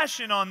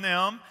compassion on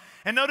them.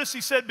 And notice he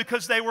said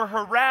because they were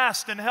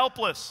harassed and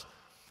helpless.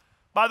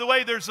 By the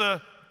way, there's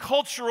a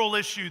cultural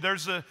issue.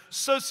 There's a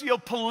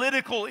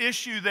socio-political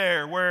issue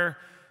there where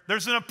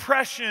there's an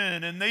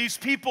oppression, and these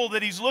people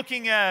that he's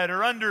looking at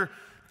are under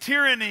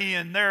tyranny,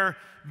 and they're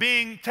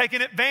being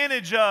taken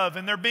advantage of,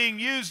 and they're being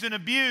used and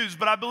abused.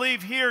 But I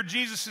believe here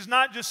Jesus is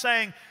not just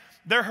saying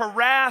they're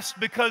harassed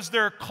because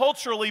they're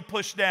culturally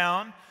pushed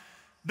down.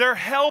 They're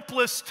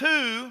helpless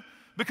too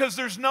because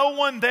there's no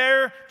one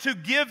there to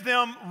give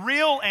them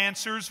real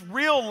answers,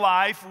 real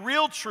life,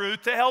 real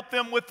truth to help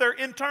them with their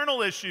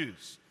internal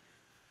issues,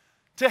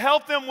 to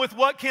help them with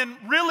what can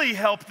really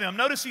help them.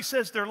 Notice he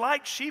says they're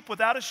like sheep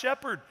without a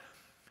shepherd.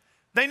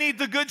 They need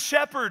the good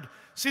shepherd.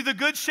 See, the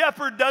good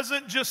shepherd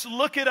doesn't just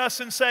look at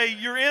us and say,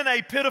 you're in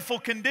a pitiful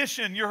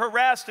condition, you're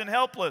harassed and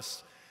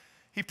helpless.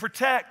 He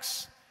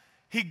protects,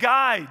 he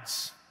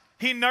guides,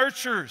 he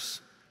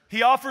nurtures,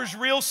 he offers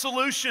real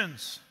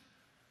solutions.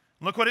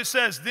 Look what it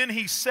says. Then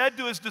he said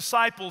to his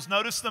disciples,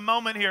 notice the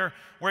moment here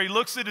where he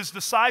looks at his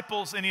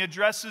disciples and he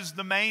addresses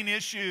the main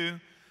issue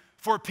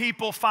for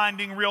people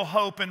finding real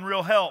hope and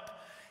real help.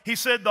 He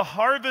said, the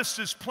harvest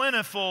is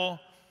plentiful,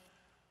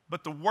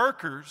 but the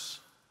workers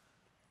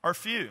are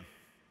few.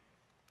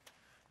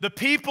 The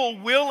people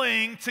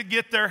willing to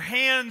get their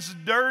hands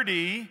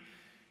dirty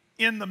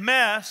in the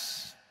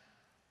mess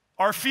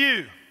are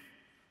few.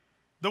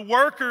 The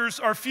workers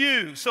are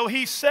few. So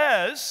he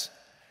says,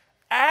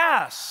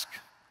 ask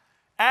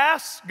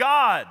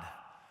God.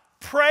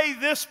 Pray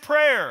this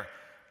prayer.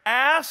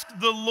 Ask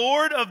the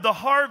Lord of the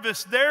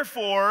harvest,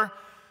 therefore,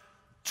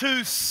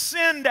 to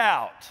send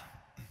out.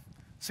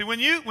 See, when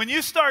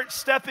you start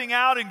stepping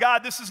out in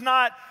God, this is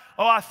not,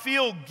 oh, I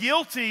feel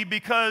guilty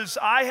because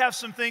I have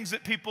some things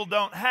that people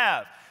don't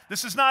have.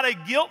 This is not a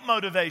guilt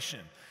motivation.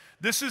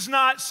 This is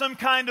not some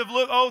kind of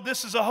look, oh,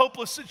 this is a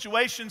hopeless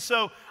situation,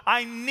 so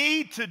I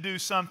need to do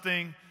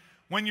something.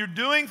 When you're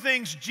doing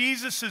things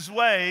Jesus'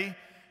 way,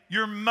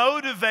 you're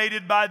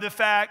motivated by the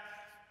fact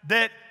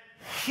that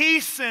He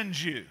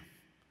sends you.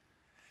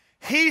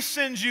 He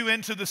sends you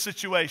into the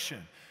situation.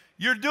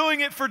 You're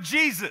doing it for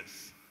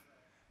Jesus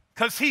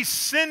because He's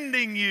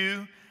sending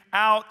you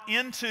out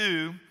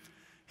into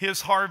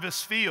His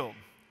harvest field.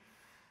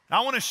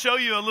 I want to show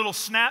you a little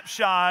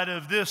snapshot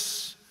of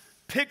this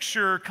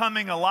picture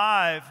coming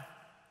alive.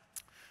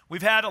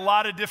 We've had a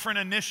lot of different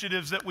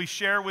initiatives that we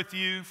share with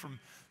you, from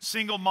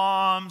single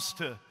moms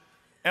to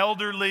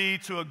elderly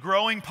to a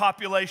growing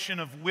population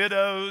of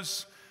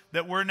widows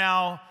that we're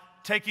now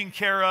taking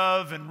care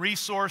of and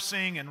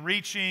resourcing and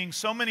reaching.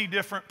 So many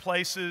different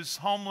places,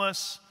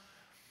 homeless,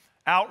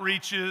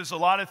 outreaches, a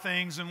lot of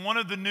things. And one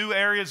of the new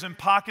areas and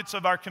pockets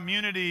of our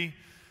community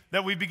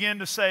that we began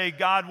to say,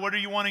 God, what are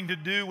you wanting to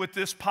do with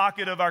this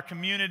pocket of our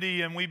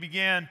community? And we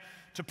began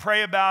to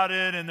pray about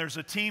it, and there's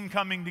a team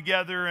coming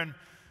together, and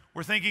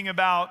we're thinking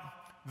about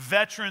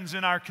veterans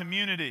in our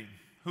community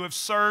who have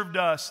served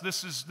us.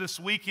 This is this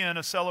weekend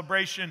a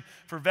celebration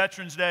for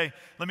Veterans Day.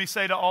 Let me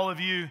say to all of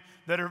you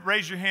that are,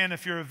 raise your hand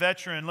if you're a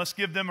veteran. Let's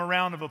give them a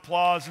round of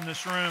applause in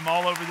this room,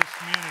 all over this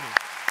community.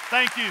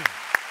 Thank you.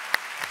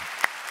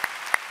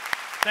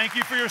 Thank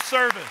you for your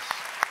service.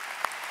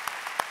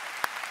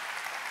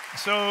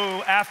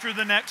 So after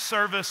the next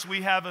service,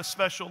 we have a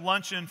special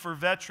luncheon for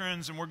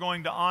veterans, and we're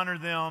going to honor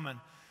them. And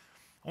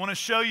I want to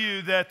show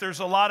you that there's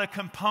a lot of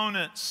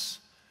components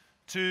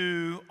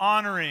to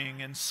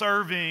honoring and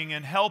serving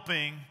and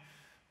helping.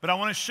 But I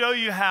want to show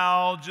you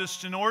how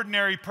just an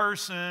ordinary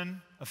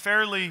person, a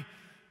fairly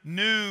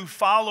new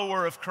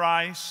follower of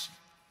Christ,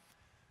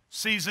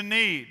 sees a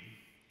need.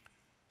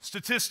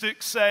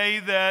 Statistics say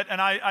that, and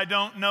I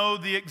don't know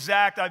the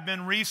exact, I've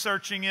been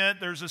researching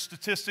it. There's a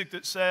statistic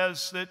that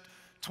says that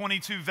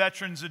 22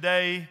 veterans a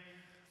day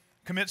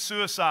commit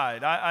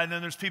suicide. I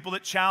know there's people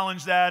that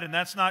challenge that, and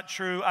that's not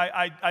true.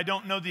 I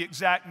don't know the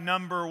exact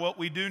number. What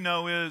we do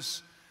know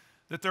is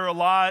that there are a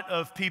lot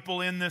of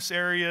people in this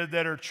area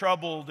that are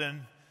troubled,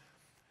 and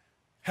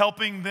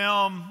helping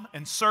them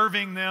and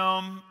serving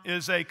them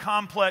is a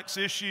complex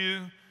issue,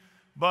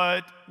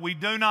 but we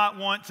do not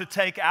want to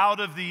take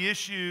out of the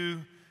issue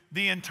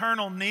the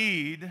internal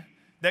need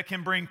that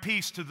can bring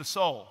peace to the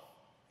soul.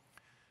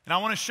 And I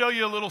want to show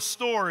you a little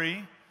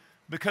story,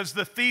 because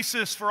the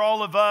thesis for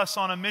all of us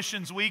on a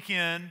missions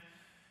weekend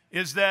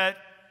is that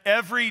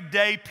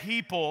everyday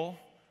people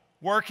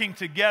working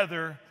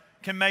together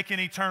can make an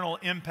eternal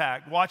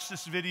impact. Watch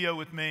this video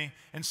with me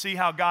and see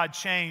how God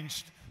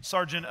changed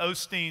Sergeant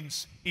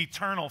Osteen's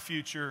eternal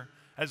future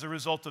as a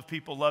result of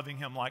people loving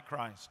him like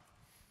Christ.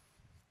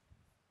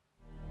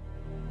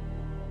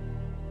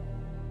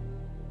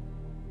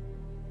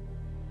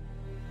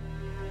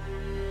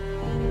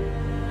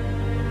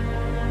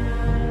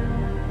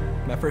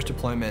 My first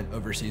deployment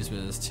overseas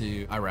was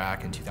to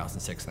Iraq in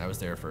 2006, and I was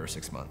there for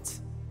 6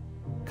 months.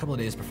 A couple of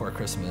days before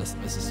Christmas,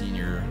 I was a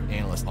senior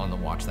analyst on the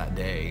watch that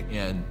day,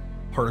 and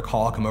heard a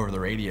call come over the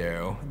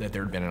radio that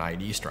there had been an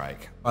IED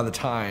strike. By the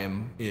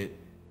time it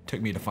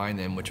took me to find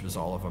them, which was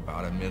all of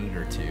about a minute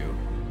or two,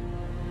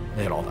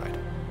 they had all died.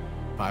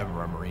 5 of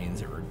our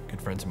Marines that were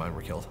good friends of mine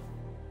were killed.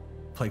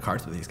 Played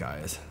cards with these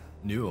guys,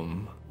 knew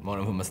them. One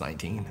of them was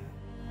 19.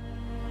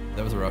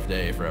 That was a rough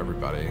day for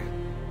everybody.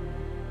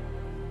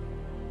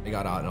 I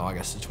got out in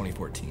August of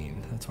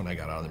 2014. That's when I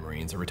got out of the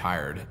Marines. I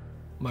retired.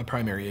 My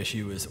primary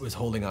issue was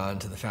holding on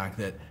to the fact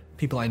that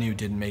people I knew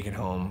didn't make it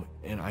home,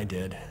 and I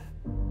did.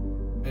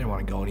 I didn't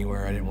want to go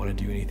anywhere. I didn't want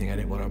to do anything. I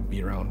didn't want to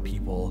be around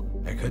people.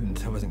 I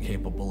couldn't. I wasn't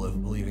capable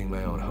of leaving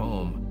my own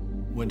home.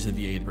 Went to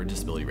the VA for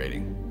disability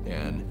rating,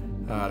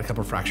 and I had a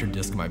couple of fractured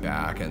discs in my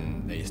back,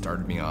 and they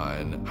started me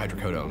on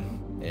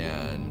hydrocodone,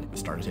 and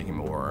started taking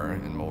more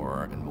and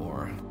more and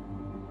more.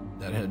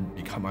 That had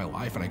become my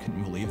life, and I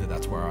couldn't believe that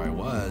that's where I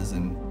was,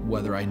 and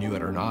whether I knew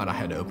it or not, I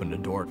had to open a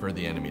door for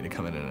the enemy to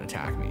come in and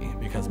attack me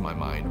because my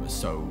mind was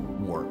so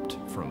warped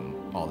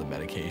from all the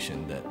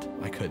medication that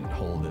I couldn't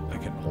hold it. I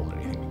couldn't hold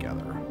anything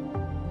together.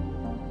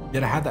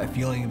 Did I have that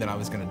feeling that I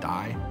was gonna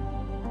die?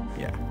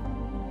 Yeah.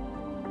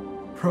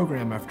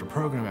 Program after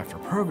program after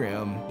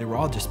program, they were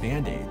all just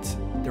Band-Aids.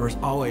 There was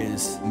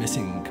always a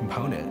missing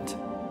component.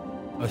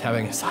 I was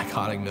having a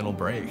psychotic mental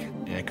break,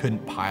 and I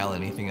couldn't pile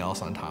anything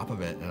else on top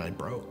of it, and I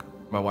broke.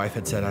 My wife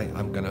had said,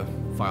 I'm gonna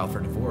file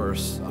for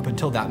divorce. Up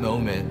until that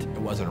moment,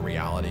 it wasn't a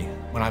reality.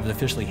 When I was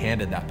officially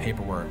handed that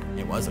paperwork,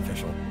 it was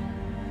official.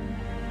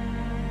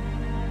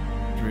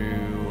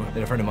 Through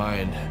a friend of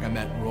mine, I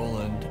met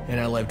Roland, and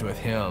I lived with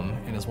him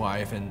and his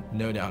wife, and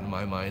no doubt in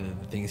my mind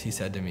that the things he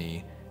said to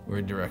me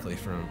were directly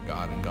from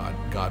God, and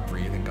God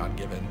breathed and God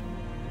given.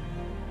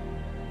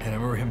 And I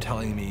remember him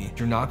telling me,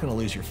 you're not gonna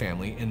lose your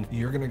family, and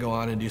you're gonna go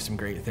on and do some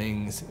great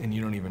things, and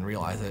you don't even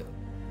realize it.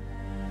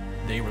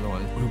 They were the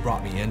ones who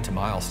brought me into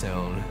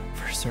Milestone.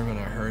 First sermon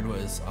I heard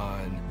was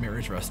on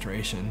marriage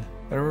restoration.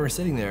 I remember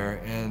sitting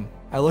there, and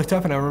I looked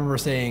up and I remember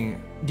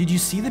saying, did you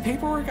see the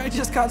paperwork I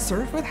just got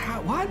served with?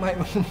 Why am I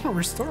gonna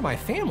restore my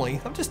family?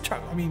 I'm just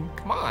trying, I mean,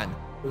 come on.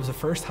 It was the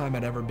first time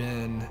I'd ever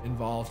been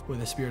involved with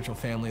a spiritual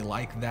family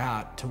like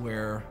that, to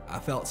where I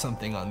felt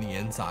something on the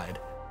inside.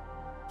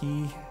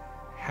 He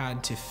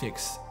had to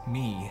fix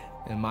me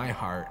and my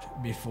heart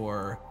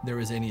before there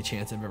was any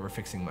chance of ever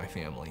fixing my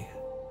family.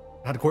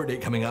 I had a court date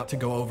coming up to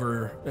go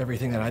over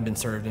everything that I'd been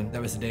served, and that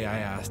was the day I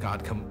asked God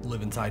to come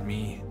live inside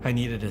me. I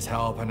needed his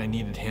help, and I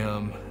needed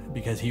him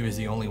because he was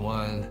the only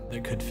one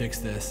that could fix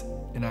this.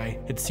 And I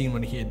had seen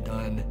what he had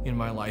done in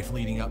my life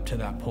leading up to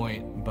that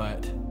point,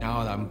 but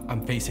now that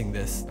I'm facing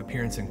this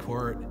appearance in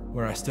court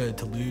where I stood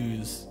to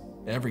lose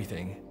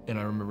everything. And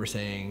I remember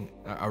saying,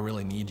 I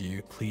really need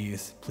you.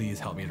 Please, please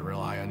help me to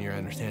rely on your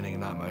understanding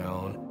and not my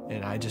own.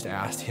 And I just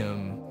asked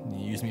him,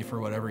 use me for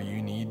whatever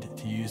you need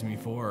to use me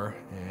for,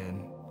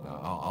 and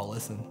I'll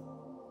listen.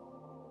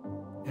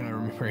 And I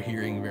remember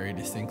hearing very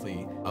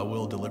distinctly, I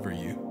will deliver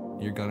you.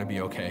 You're gonna be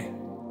okay.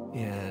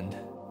 And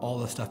all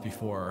the stuff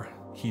before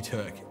he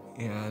took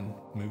and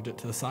moved it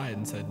to the side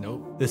and said,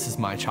 nope, this is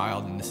my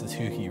child and this is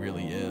who he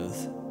really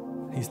is.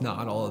 He's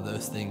not all of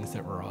those things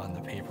that were on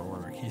the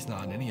paperwork. He's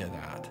not any of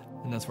that.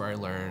 And that's where I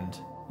learned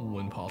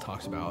when Paul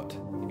talks about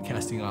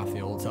casting off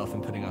the old self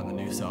and putting on the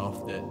new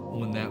self, that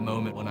when that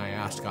moment when I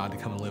asked God to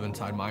come and live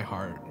inside my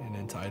heart and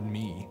inside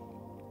me,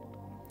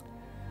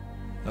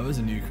 I was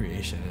a new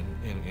creation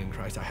in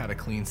Christ. I had a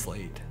clean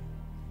slate.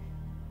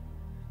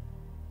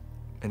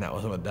 And that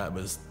was a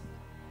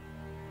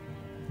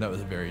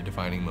very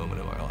defining moment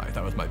in my life.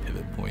 That was my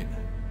pivot point.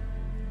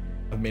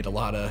 I've made a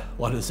lot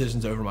of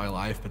decisions over my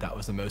life, but that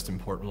was the most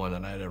important one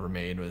that I had ever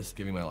made, was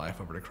giving my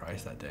life over to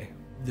Christ that day.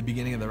 The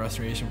beginning of the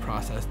restoration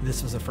process,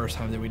 this was the first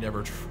time that we'd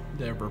ever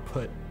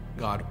put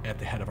God at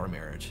the head of our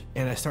marriage.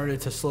 And I started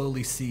to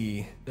slowly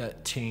see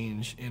that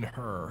change in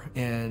her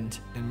and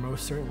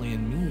most certainly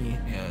in me.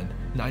 And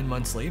 9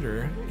 months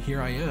later,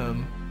 here I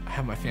am. I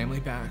have my family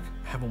back,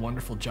 I have a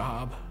wonderful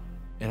job,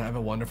 and I have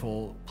a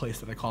wonderful place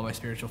that I call my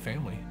spiritual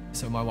family.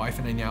 So my wife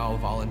and I now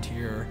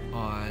volunteer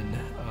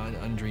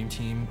on Dream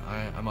Team.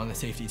 I'm on the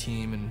safety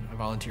team, and I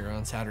volunteer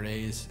on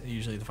Saturdays,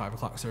 usually the 5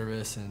 o'clock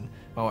service, and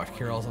my wife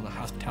Carol's on the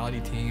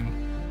hospitality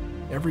team.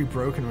 Every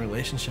broken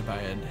relationship I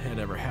had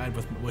ever had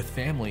with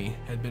family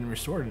had been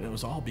restored, and it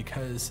was all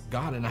because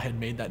God and I had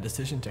made that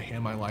decision to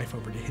hand my life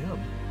over to him.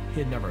 He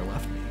had never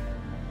left me.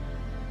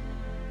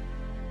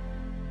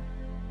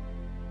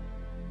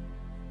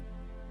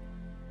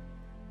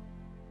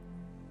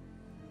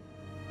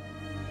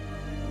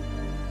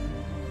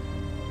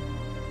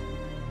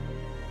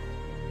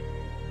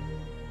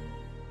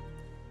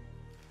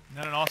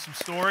 Isn't that an awesome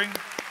story?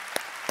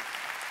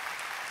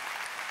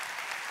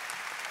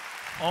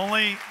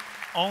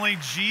 Only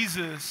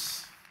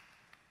Jesus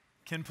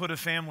can put a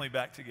family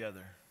back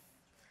together.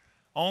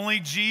 Only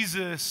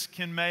Jesus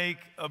can make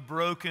a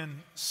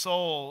broken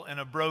soul and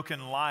a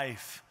broken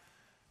life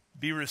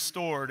be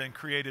restored and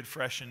created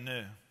fresh and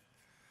new.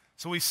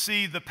 So we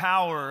see the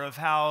power of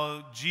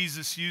how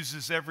Jesus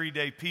uses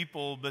everyday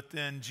people, but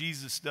then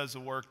Jesus does a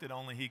work that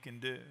only he can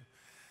do.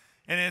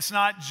 And it's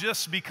not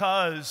just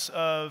because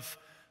of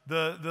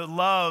the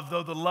love,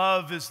 though the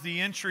love is the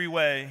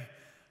entryway,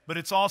 but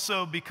it's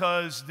also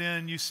because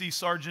then you see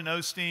Sergeant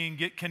Osteen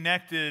get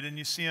connected, and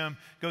you see him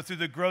go through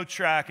the growth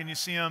track, and you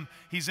see him,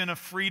 he's in a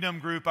freedom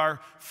group, our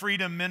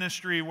freedom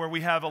ministry, where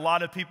we have a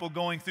lot of people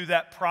going through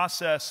that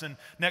process. And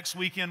next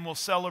weekend we'll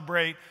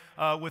celebrate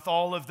with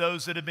all of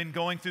those that have been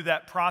going through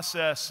that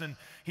process. And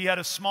he had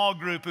a small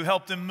group who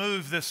helped him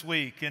move this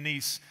week, and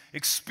he's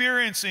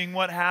experiencing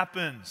what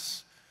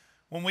happens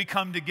when we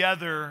come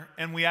together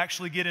and we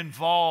actually get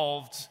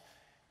involved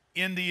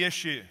in the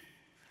issue.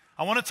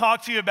 I want to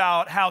talk to you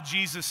about how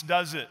Jesus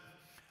does it.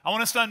 I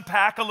want us to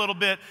unpack a little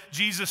bit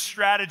Jesus'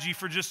 strategy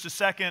for just a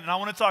second, and I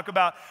want to talk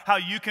about how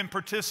you can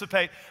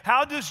participate.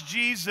 How does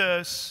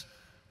Jesus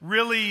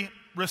really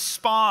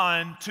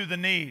respond to the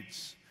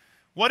needs?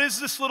 What is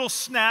this little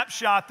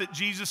snapshot that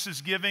Jesus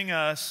is giving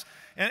us,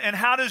 and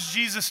how does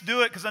Jesus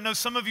do it? Because I know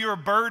some of you are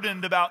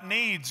burdened about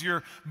needs,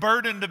 you're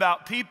burdened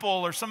about people,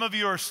 or some of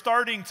you are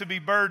starting to be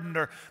burdened,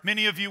 or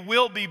many of you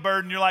will be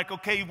burdened. You're like,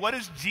 okay, what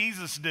does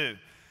Jesus do?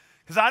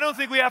 Because I don't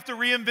think we have to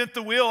reinvent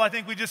the wheel. I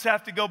think we just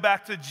have to go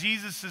back to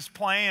Jesus'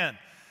 plan.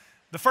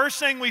 The first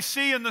thing we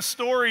see in the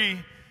story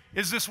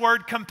is this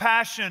word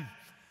compassion.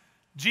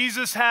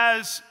 Jesus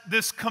has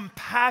this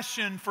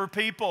compassion for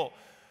people.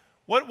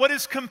 What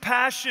is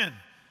compassion?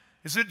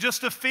 Is it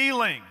just a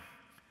feeling?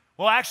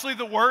 Well, actually,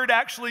 the word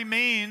actually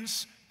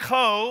means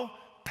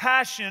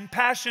co-passion,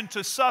 passion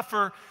to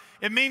suffer.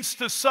 It means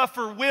to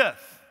suffer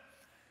with.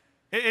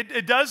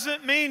 It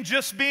doesn't mean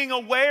just being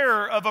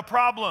aware of a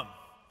problem.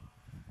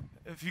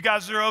 If you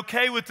guys are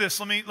okay with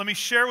this, let me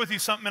share with you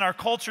something in our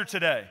culture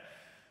today.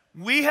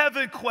 We have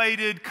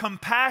equated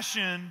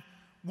compassion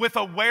with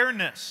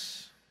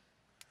awareness.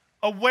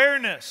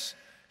 Awareness.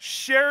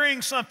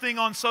 Sharing something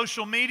on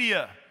social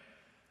media.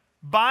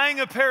 Buying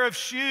a pair of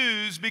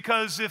shoes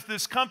because if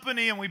this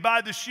company and we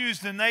buy the shoes,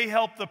 then they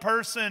help the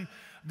person,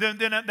 then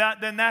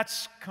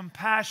that's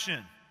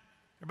compassion.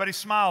 Everybody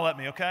smile at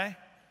me, okay?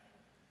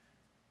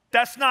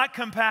 That's not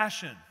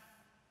compassion.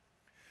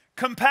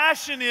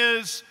 Compassion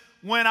is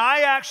when I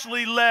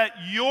actually let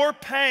your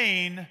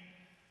pain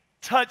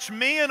touch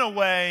me in a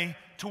way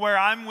to where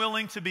I'm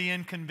willing to be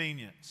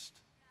inconvenienced.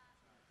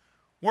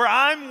 Where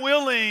I'm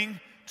willing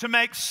to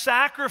make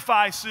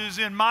sacrifices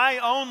in my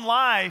own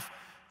life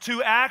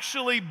to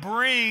actually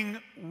bring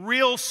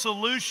real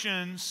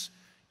solutions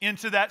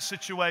into that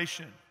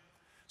situation.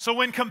 So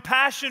when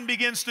compassion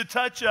begins to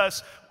touch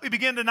us, we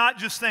begin to not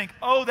just think,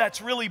 oh,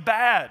 that's really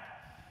bad.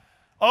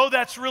 Oh,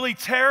 that's really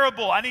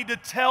terrible. I need to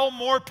tell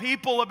more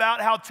people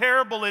about how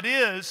terrible it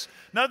is.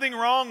 Nothing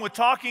wrong with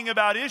talking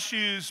about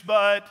issues,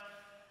 but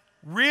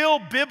real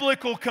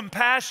biblical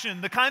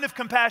compassion, the kind of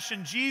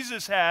compassion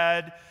Jesus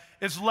had,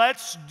 is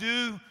let's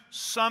do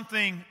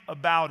something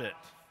about it.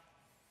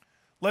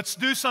 Let's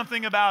do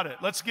something about it.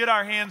 Let's get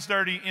our hands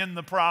dirty in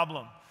the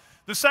problem.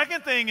 The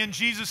second thing in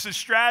Jesus'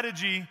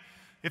 strategy,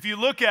 if you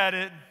look at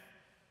it,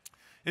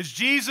 is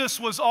Jesus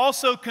was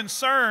also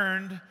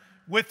concerned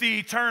with the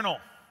eternal.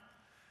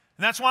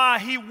 And that's why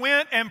he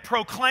went and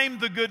proclaimed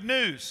the good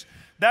news.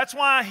 That's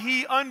why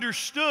he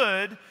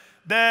understood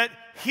that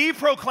he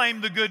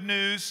proclaimed the good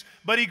news,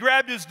 but he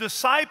grabbed his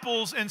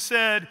disciples and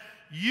said,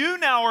 you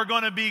now are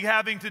going to be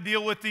having to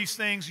deal with these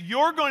things.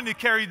 You're going to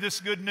carry this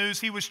good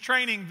news. He was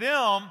training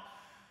them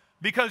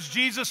because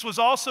Jesus was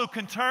also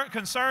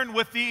concerned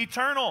with the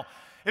eternal.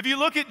 If you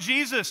look at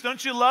Jesus,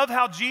 don't you love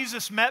how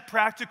Jesus met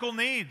practical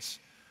needs?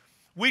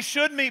 We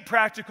should meet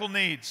practical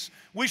needs.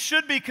 We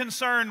should be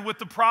concerned with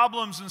the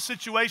problems and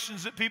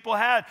situations that people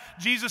had.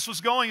 Jesus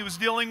was going, he was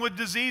dealing with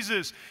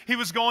diseases. He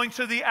was going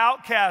to the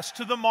outcast,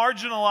 to the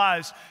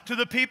marginalized, to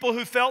the people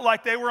who felt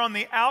like they were on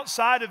the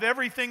outside of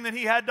everything that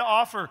he had to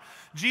offer.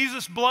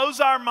 Jesus blows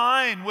our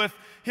mind with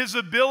his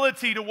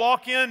ability to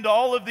walk into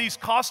all of these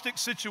caustic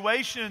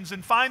situations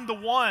and find the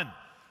one.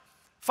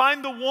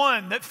 Find the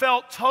one that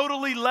felt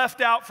totally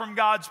left out from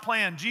God's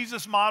plan.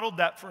 Jesus modeled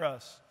that for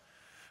us.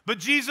 But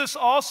Jesus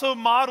also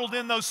modeled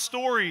in those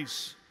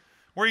stories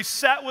where he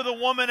sat with a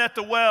woman at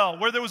the well,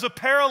 where there was a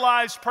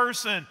paralyzed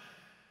person.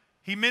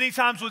 He many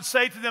times would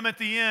say to them at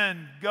the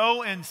end,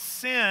 go and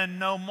sin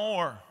no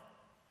more.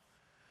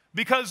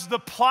 Because the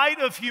plight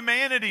of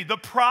humanity, the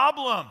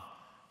problem,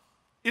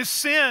 is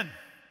sin.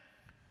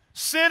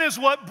 Sin is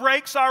what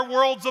breaks our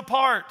worlds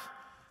apart.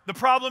 The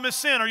problem is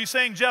sin. Are you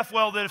saying, Jeff,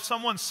 well, that if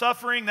someone's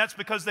suffering, that's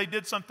because they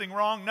did something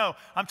wrong? No,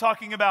 I'm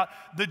talking about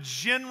the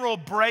general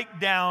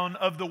breakdown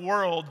of the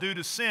world due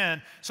to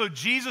sin. So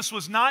Jesus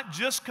was not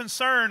just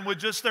concerned with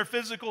just their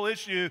physical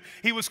issue.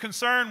 He was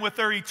concerned with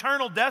their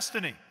eternal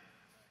destiny.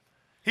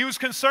 He was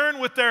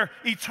concerned with their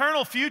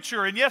eternal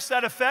future. And yes,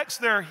 that affects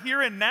their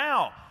here and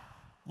now.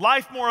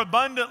 Life more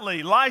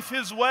abundantly, life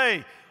his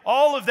way,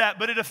 all of that.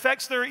 But it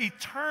affects their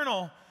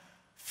eternal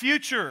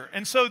future.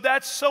 And so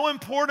that's so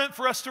important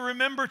for us to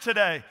remember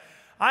today.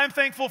 I'm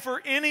thankful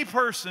for any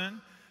person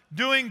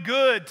doing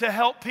good to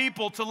help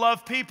people, to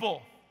love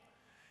people.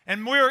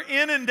 And we're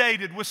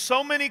inundated with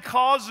so many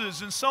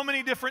causes and so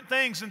many different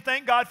things. And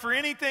thank God for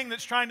anything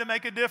that's trying to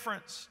make a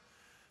difference.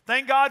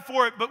 Thank God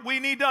for it, but we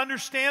need to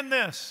understand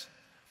this.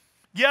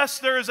 Yes,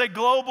 there is a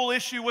global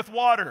issue with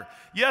water.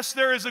 Yes,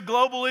 there is a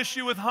global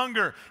issue with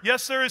hunger.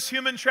 Yes, there is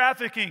human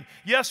trafficking.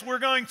 Yes, we're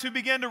going to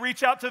begin to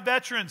reach out to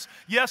veterans.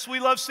 Yes, we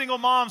love single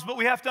moms, but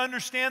we have to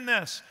understand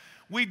this.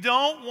 We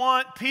don't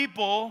want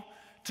people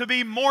to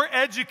be more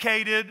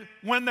educated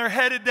when they're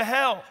headed to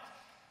hell.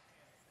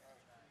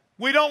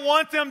 We don't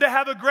want them to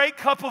have a great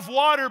cup of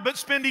water but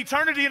spend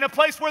eternity in a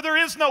place where there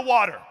is no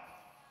water.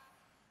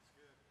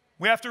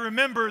 We have to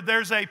remember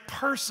there's a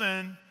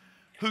person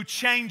who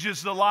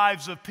changes the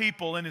lives of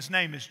people, and his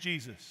name is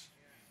Jesus.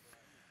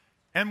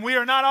 And we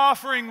are not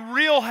offering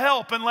real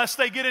help unless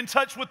they get in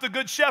touch with the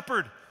Good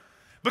Shepherd,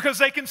 because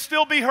they can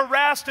still be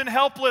harassed and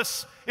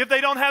helpless if they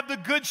don't have the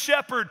Good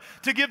Shepherd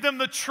to give them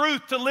the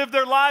truth to live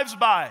their lives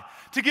by,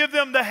 to give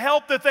them the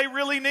help that they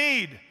really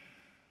need,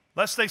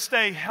 lest they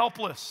stay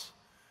helpless.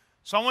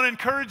 So I want to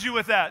encourage you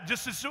with that.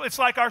 It's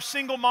like our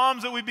single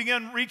moms that we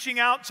begin reaching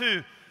out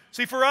to.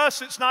 See, for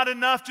us, it's not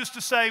enough just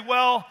to say,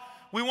 well,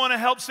 we want to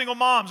help single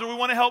moms, or we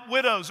want to help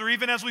widows, or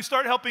even as we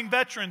start helping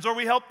veterans, or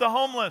we help the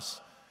homeless.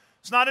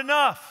 It's not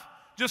enough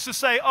just to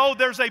say, oh,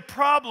 there's a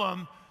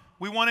problem.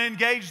 We want to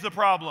engage the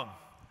problem.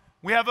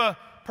 We have a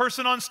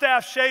person on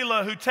staff,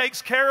 Shayla, who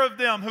takes care of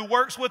them, who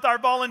works with our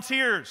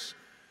volunteers.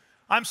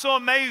 I'm so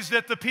amazed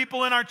at the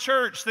people in our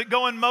church that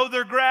go and mow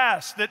their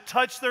grass, that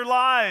touch their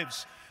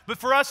lives. But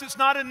for us, it's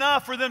not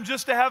enough for them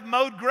just to have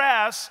mowed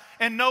grass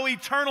and no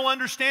eternal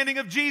understanding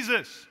of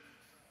Jesus.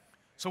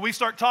 So we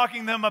start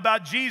talking to them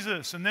about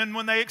Jesus, and then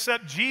when they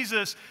accept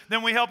Jesus,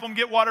 then we help them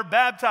get water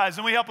baptized,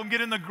 and we help them get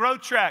in the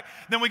growth track.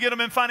 Then we get them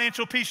in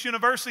Financial Peace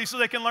University so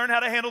they can learn how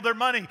to handle their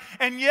money.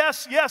 And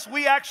yes,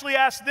 we actually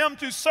ask them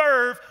to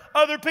serve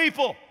other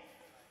people,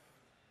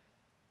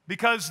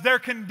 because their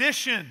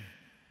condition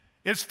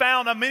is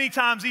found many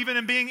times even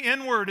in being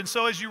inward. And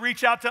so as you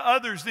reach out to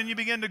others, then you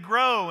begin to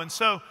grow. And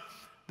so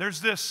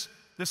there's this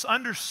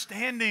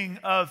understanding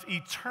of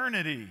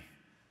eternity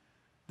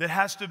that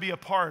has to be a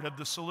part of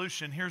the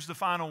solution. Here's the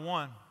final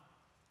one.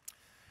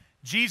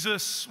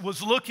 Jesus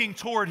was looking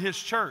toward his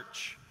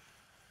church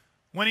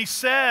when he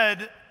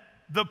said,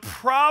 the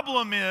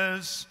problem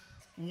is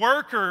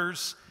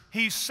workers.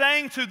 He's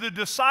saying to the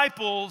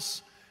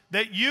disciples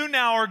that you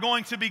now are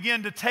going to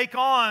begin to take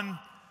on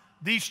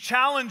these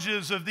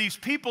challenges of these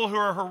people who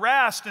are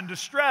harassed and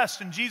distressed,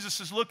 and Jesus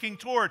is looking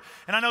toward.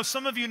 And I know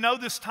some of you know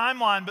this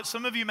timeline, but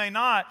some of you may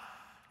not.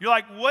 You're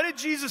like, what did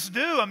Jesus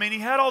do? I mean, he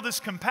had all this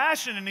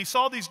compassion and he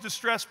saw these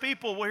distressed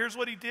people. Well, here's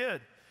what he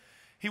did.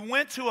 He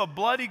went to a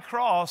bloody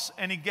cross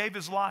and he gave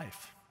his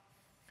life.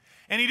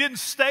 And he didn't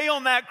stay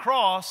on that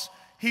cross.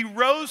 He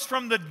rose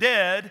from the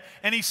dead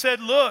and he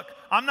said, look,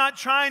 I'm not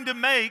trying to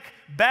make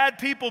bad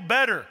people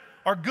better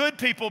or good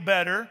people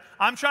better.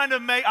 I'm trying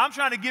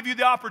to give you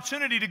the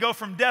opportunity to go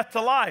from death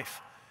to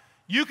life.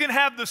 You can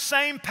have the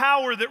same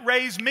power that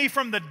raised me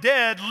from the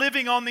dead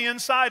living on the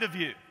inside of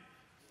you.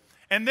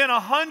 And then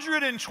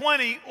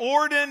 120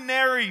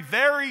 ordinary,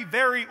 very,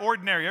 very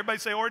ordinary. Everybody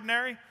say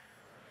ordinary?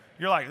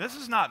 You're like, this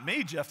is not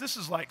me, Jeff. This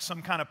is like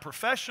some kind of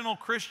professional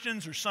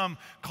Christians or some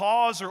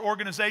cause or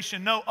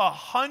organization. No,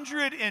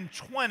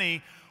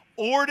 120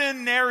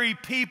 ordinary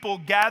people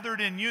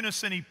gathered in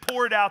unison. He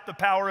poured out the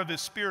power of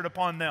his Spirit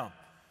upon them.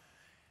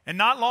 And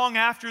not long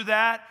after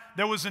that,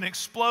 there was an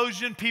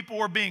explosion. People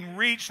were being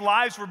reached.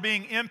 Lives were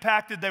being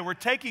impacted. They were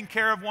taking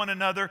care of one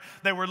another.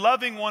 They were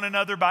loving one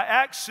another. By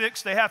Acts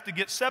 6, they have to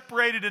get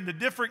separated into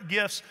different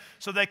gifts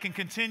so they can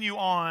continue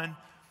on.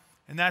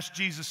 And that's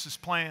Jesus'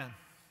 plan.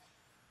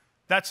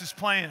 That's his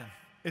plan.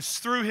 It's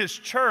through his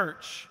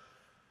church,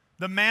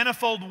 the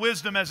manifold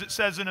wisdom, as it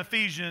says in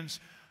Ephesians,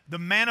 the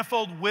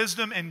manifold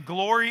wisdom and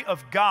glory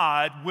of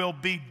God will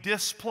be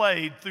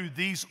displayed through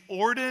these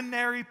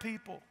ordinary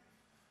people.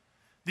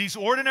 These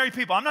ordinary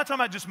people. I'm not talking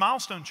about just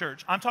Milestone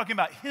Church. I'm talking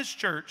about his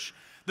church,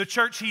 the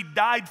church he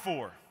died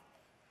for.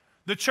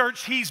 The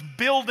church he's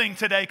building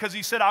today, because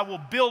he said, I will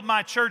build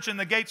my church and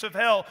the gates of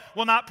hell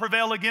will not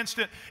prevail against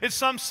it. In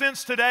some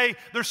sense today,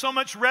 there's so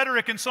much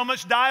rhetoric and so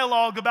much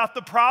dialogue about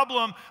the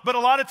problem, but a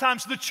lot of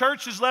times the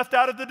church is left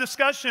out of the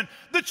discussion.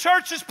 The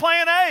church is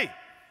plan A.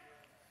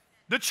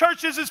 The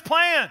church is his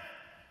plan.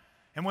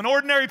 And when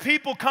ordinary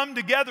people come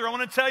together, I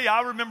want to tell you,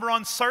 I remember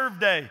on Serve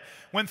Day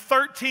when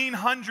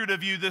 1,300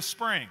 of you this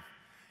spring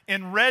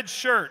in red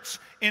shirts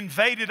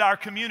invaded our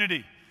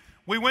community.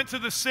 We went to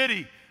the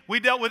city. We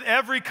dealt with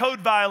every code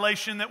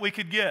violation that we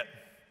could get.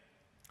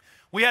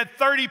 We had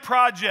 30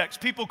 projects,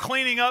 people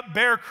cleaning up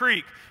Bear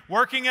Creek,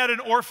 working at an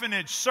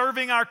orphanage,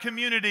 serving our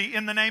community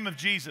in the name of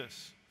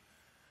Jesus.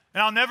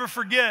 And I'll never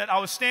forget, I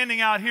was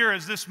standing out here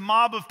as this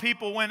mob of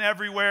people went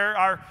everywhere.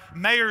 Our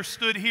mayor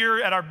stood here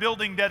at our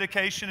building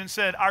dedication and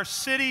said, our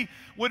city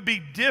would be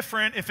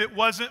different if it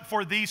wasn't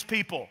for these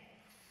people.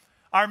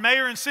 Our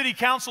mayor and city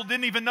council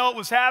didn't even know it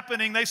was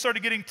happening. They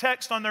started getting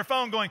texts on their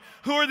phone going,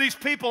 who are these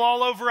people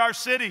all over our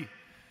city?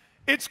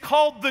 It's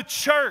called the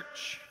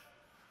church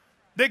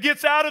that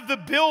gets out of the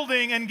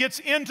building and gets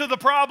into the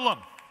problem.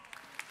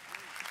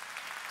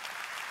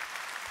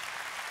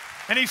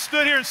 And he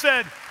stood here and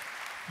said,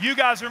 you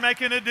guys are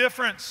making a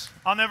difference.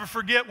 I'll never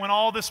forget when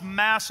all this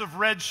mass of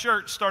red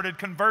shirts started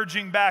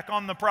converging back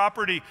on the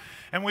property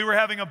and we were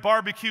having a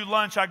barbecue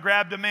lunch. I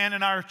grabbed a man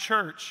in our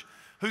church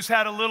who's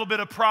had a little bit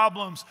of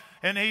problems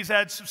and he's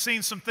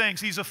seen some things.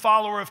 He's a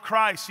follower of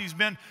Christ. He's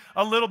been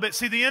a little bit.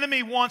 See, the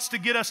enemy wants to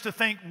get us to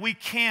think we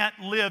can't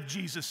live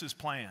Jesus'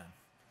 plan,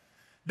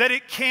 that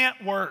it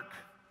can't work.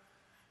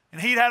 And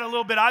he'd had a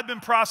little bit, I'd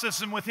been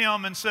processing with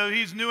him, and so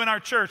he's new in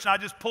our church, and I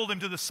just pulled him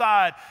to the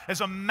side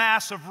as a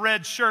mass of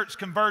red shirts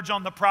converge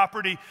on the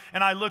property,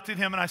 and I looked at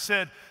him and I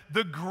said,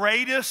 the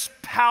greatest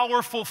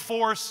powerful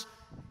force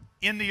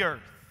in the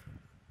earth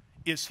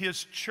is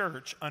his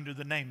church under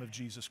the name of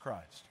Jesus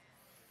Christ.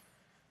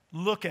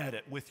 Look at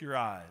it with your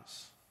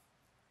eyes.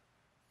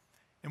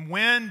 And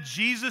when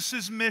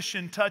Jesus'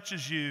 mission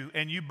touches you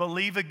and you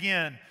believe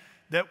again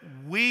that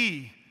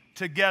we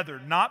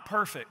together, not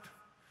perfect,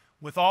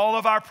 with all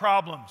of our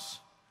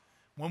problems,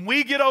 when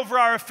we get over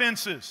our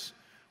offenses,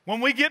 when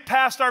we get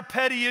past our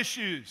petty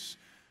issues,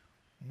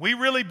 we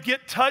really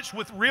get touched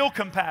with real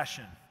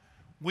compassion.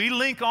 We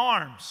link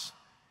arms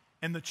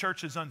and the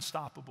church is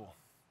unstoppable.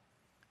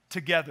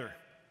 Together,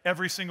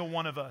 every single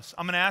one of us.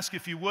 I'm going to ask you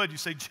if you would. You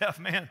say, Jeff,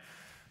 man,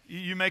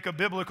 you make a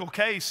biblical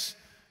case.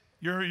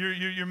 You're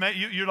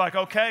like,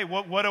 okay,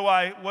 what do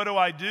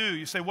I do?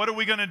 You say, what are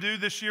we going to do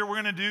this year?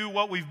 We're going to do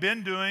what we've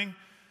been doing.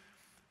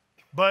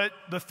 But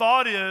the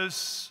thought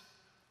is,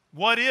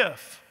 what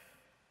if?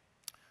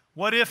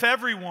 What if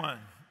everyone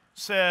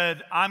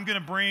said, I'm going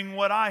to bring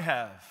what I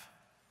have?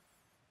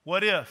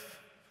 What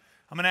if?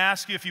 I'm going to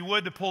ask you, if you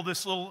would, to pull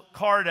this little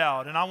card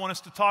out. And I want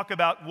us to talk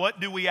about what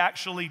do we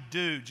actually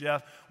do,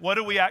 Jeff? What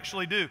do we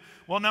actually do?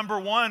 Well, number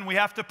one, we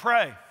have to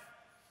pray.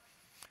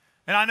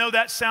 And I know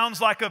that sounds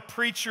like a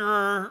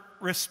preacher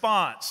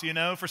response, you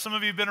know. For some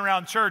of you who've been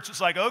around church, it's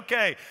like,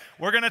 okay,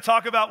 we're going to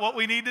talk about what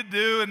we need to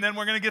do, and then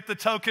we're going to get the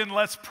token,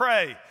 let's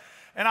pray.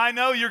 And I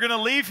know you're going to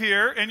leave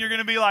here, and you're going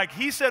to be like,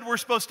 he said we're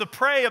supposed to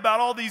pray about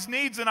all these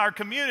needs in our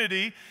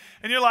community.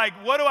 And you're like,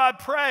 what do I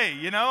pray?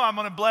 You know, I'm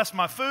going to bless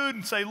my food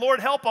and say,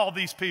 Lord, help all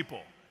these people.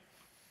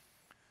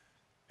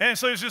 And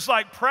so it's just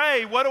like,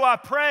 pray. What do I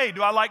pray?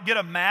 Do I like get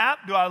a map?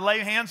 Do I lay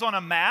hands on a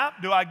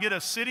map? Do I get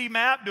a city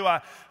map?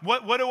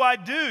 What do I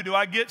do? Do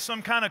I get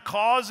some kind of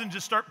cause and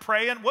just start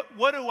praying?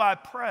 What do I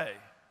pray?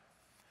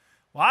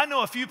 Well, I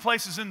know a few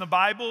places in the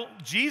Bible,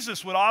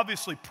 Jesus would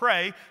obviously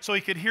pray so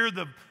he could hear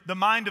the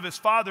mind of his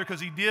Father because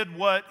he did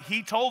what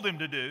he told him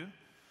to do.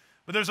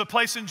 But there's a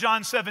place in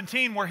John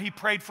 17 where he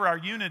prayed for our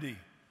unity.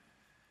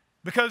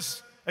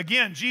 Because,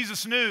 again,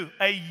 Jesus knew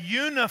a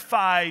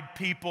unified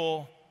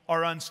people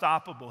are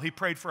unstoppable. He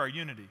prayed for our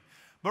unity.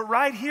 But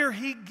right here,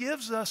 he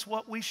gives us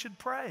what we should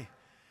pray.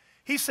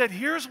 He said,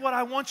 here's what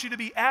I want you to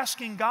be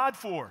asking God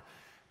for.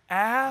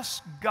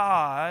 Ask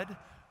God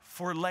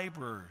for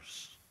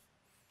laborers.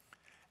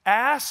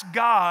 Ask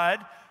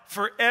God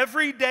for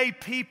everyday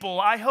people.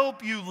 I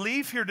hope you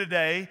leave here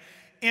today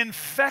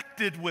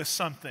infected with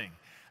something.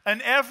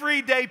 An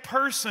everyday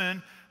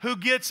person who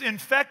gets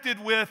infected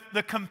with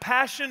the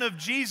compassion of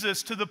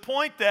Jesus to the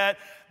point that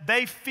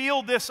they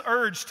feel this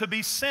urge to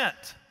be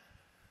sent.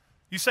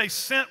 You say,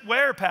 sent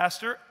where,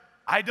 Pastor?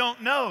 I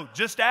don't know.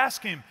 Just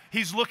ask him.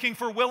 He's looking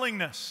for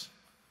willingness.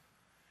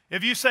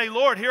 If you say,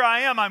 Lord, here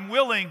I am, I'm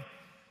willing,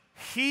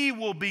 he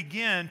will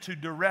begin to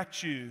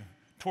direct you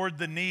toward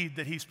the need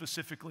that he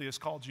specifically has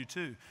called you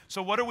to.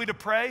 So what are we to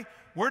pray?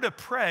 We're to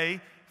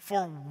pray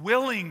for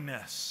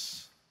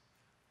willingness.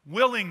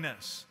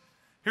 Willingness.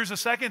 Here's the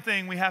second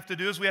thing we have to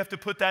do is we have to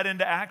put that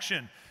into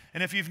action.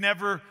 And if you've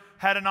never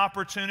had an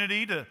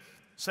opportunity to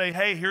say,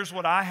 hey, here's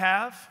what I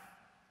have.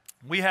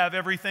 We have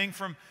everything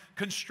from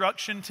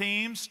construction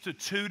teams to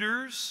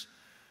tutors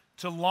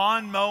to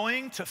lawn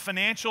mowing to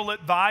financial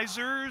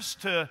advisors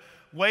to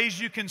ways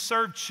you can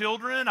serve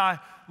children. I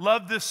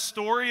love this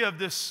story of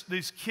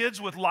these kids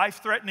with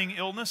life-threatening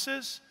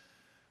illnesses.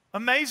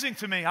 Amazing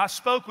to me. I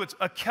spoke with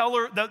a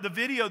Keller, the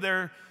video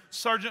there,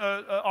 Sergeant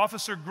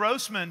Officer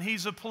Grossman.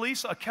 He's a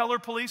Keller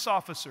police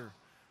officer,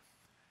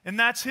 and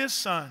that's his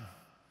son.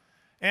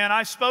 And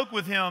I spoke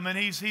with him, and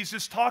he's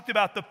just talked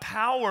about the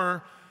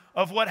power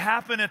of what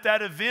happened at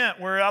that event,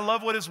 where I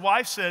love what his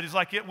wife said. He's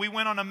like, we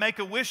went on a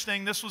Make-A-Wish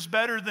thing. This was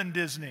better than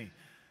Disney.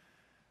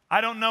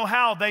 I don't know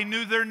how. They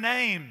knew their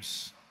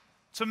names.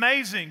 It's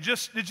amazing.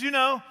 Did you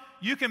know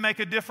you can make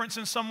a difference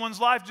in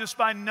someone's life just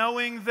by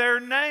knowing their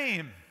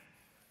name?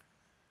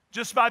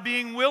 Just by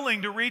being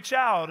willing to reach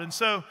out. And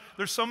so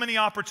there's so many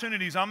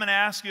opportunities. I'm going to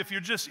ask you if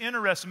you're just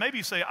interested. Maybe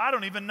you say, I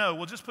don't even know.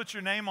 Well, just put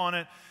your name on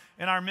it,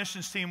 and our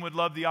missions team would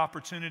love the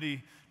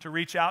opportunity to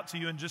reach out to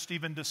you and just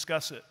even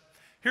discuss it.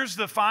 Here's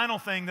the final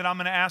thing that I'm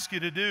going to ask you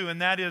to do,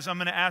 and that is I'm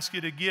going to ask you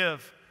to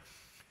give.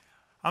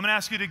 I'm going to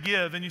ask you to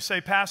give, and you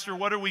say, Pastor,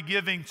 what are we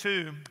giving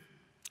to?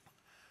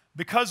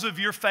 Because of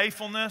your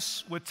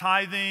faithfulness with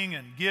tithing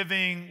and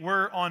giving,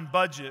 we're on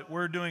budget.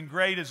 We're doing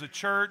great as a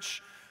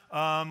church.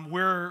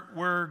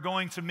 We're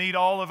going to meet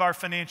all of our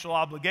financial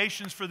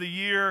obligations for the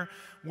year.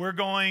 We're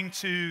going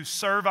to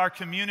serve our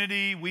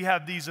community. We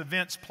have these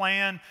events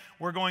planned.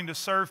 We're going to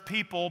serve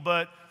people,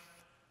 but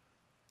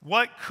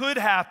What could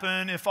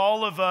happen if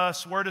all of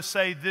us were to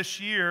say this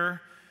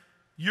year,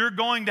 you're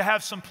going to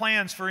have some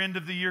plans for end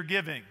of the year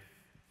giving?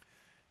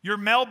 Your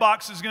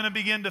mailbox is going to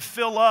begin to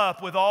fill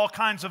up with all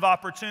kinds of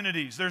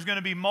opportunities. There's going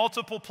to be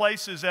multiple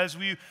places as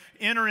we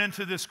enter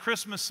into this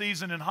Christmas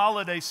season and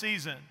holiday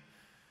season.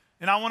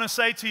 And I want to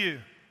say to you,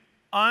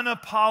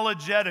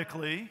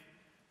 unapologetically,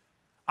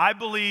 I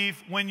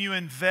believe when you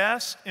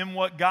invest in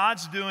what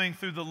God's doing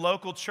through the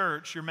local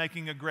church, you're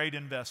making a great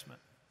investment.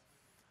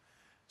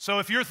 So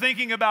if you're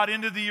thinking about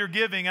end of the year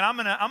giving, and I'm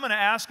going to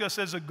ask us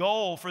as a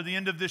goal for the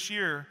end of this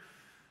year,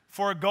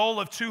 for a goal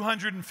of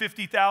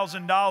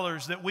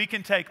 $250,000, that we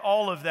can take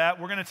all of that.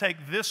 We're going to take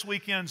this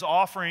weekend's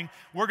offering.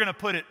 We're going to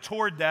put it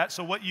toward that.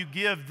 So what you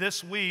give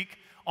this week,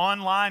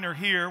 online or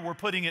here, we're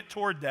putting it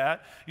toward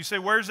that. You say,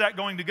 where's that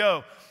going to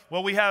go?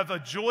 Well, we have a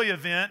joy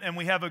event, and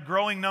we have a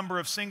growing number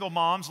of single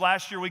moms.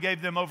 Last year, we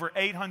gave them over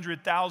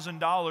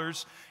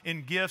 $800,000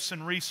 in gifts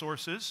and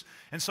resources.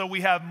 And so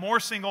we have more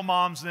single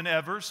moms than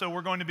ever, so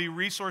we're going to be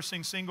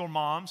resourcing single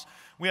moms.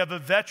 We have a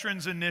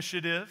veterans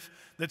initiative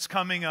that's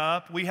coming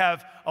up. We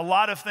have a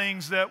lot of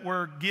things that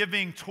we're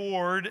giving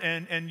toward,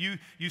 and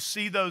you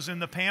see those in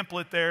the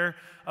pamphlet there.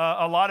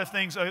 A lot of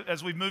things,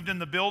 as we've moved in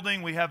the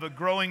building, we have a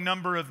growing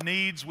number of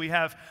needs. We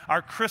have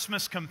our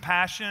Christmas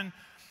Compassion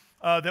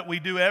that we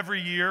do every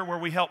year where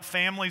we help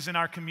families in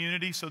our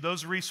community, so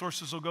those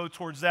resources will go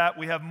towards that.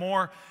 We have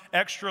more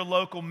extra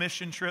local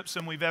mission trips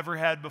than we've ever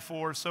had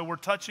before, so we're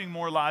touching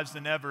more lives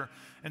than ever.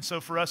 And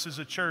so for us as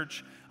a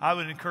church, I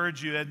would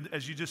encourage you,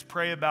 as you just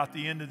pray about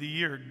the end of the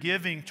year,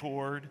 giving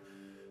toward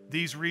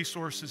these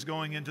resources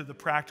going into the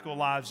practical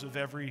lives of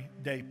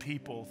everyday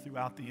people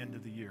throughout the end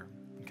of the year,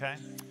 okay?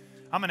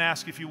 I'm going to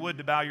ask if you would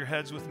to bow your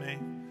heads with me.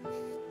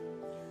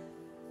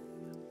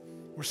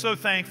 We're so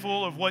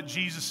thankful of what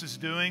Jesus is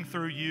doing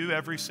through you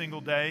every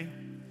single day.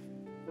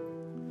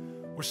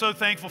 We're so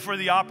thankful for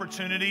the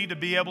opportunity to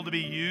be able to be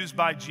used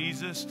by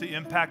Jesus to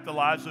impact the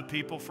lives of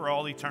people for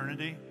all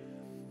eternity.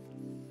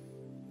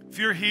 If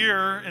you're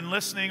here and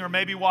listening or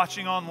maybe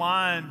watching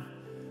online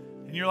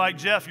and you're like,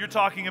 Jeff, you're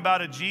talking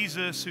about a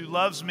Jesus who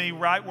loves me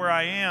right where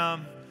I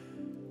am,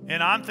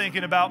 and I'm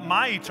thinking about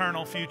my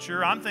eternal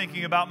future. I'm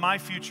thinking about my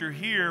future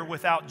here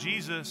without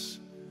Jesus.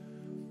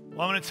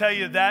 Well, I'm going to tell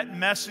you that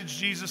message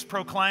Jesus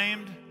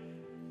proclaimed,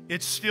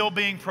 it's still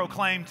being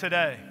proclaimed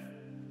today.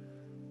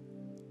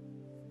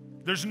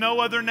 There's no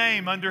other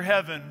name under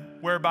heaven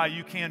whereby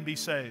you can be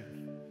saved.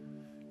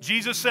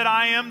 Jesus said,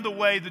 I am the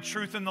way, the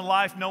truth, and the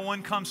life. No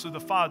one comes to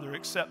the Father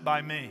except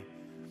by me.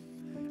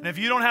 And if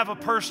you don't have a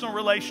personal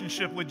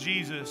relationship with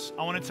Jesus,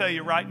 I want to tell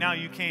you right now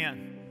you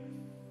can.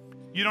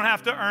 You don't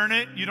have to earn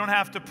it. You don't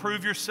have to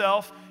prove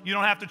yourself. You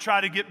don't have to try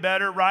to get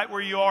better. Right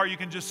where you are, you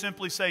can just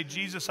simply say,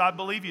 Jesus, I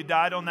believe you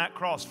died on that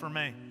cross for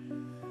me.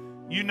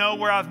 You know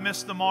where I've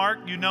missed the mark.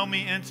 You know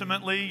me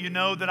intimately. You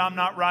know that I'm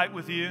not right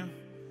with you.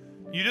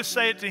 You just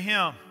say it to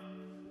Him.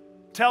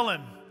 Tell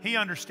Him. He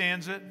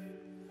understands it.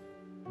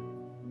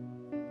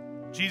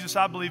 Jesus,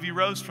 I believe you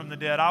rose from the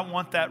dead. I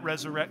want that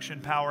resurrection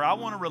power. I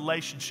want a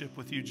relationship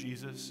with you,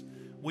 Jesus.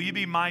 Will you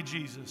be my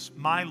Jesus,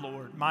 my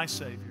Lord, my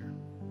Savior?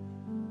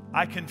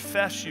 I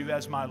confess you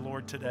as my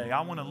Lord today.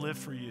 I want to live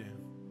for you.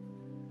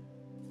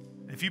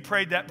 If you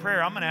prayed that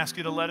prayer, I'm going to ask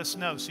you to let us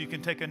know so you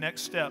can take a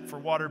next step for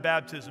water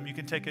baptism. You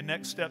can take a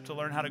next step to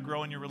learn how to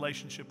grow in your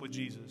relationship with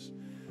Jesus.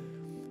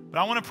 But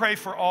I want to pray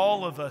for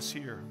all of us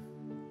here.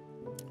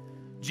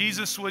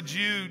 Jesus, would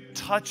you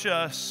touch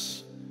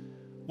us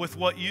with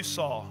what you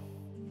saw?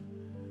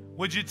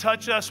 Would you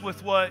touch us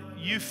with what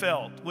you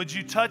felt? Would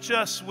you touch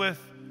us with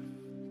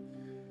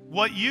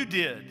what you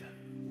did?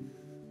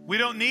 We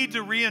don't need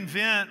to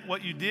reinvent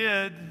what you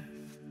did.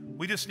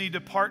 We just need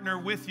to partner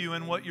with you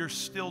in what you're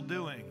still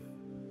doing.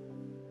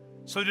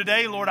 So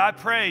today, Lord, I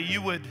pray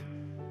you would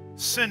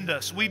send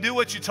us. We do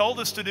what you told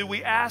us to do.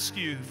 We ask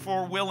you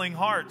for willing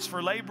hearts,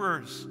 for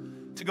laborers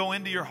to go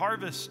into your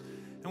harvest.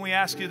 And we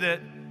ask you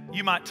that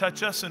you might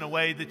touch us in a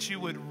way that you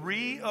would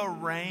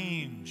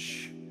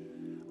rearrange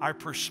our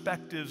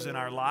perspectives in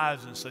our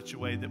lives in such a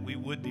way that we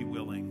would be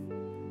willing.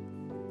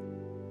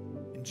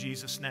 In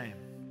Jesus' name,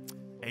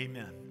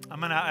 amen. I'm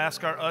going to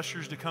ask our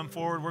ushers to come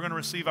forward. We're going to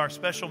receive our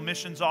special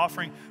missions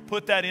offering.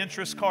 Put that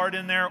interest card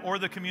in there or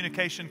the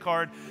communication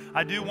card.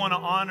 I do want to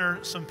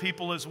honor some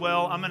people as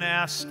well. I'm going to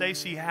ask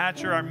Stacy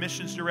Hatcher, our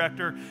missions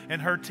director,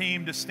 and her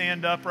team to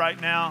stand up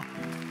right now.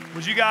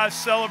 Would you guys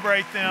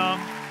celebrate them?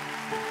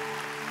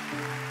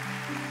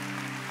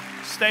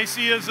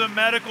 Stacy is a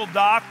medical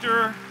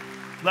doctor.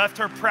 Left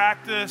her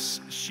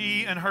practice.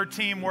 She and her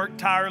team work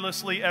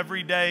tirelessly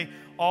every day.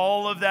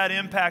 All of that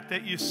impact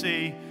that you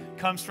see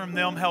comes from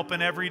them helping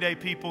everyday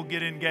people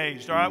get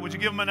engaged. All right, would you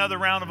give them another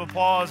round of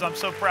applause? I'm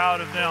so proud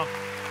of them.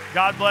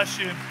 God bless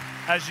you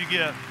as you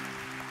give.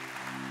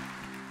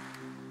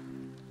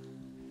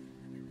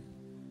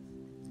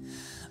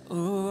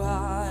 Oh,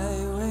 I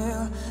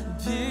will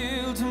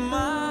build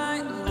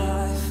my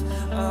life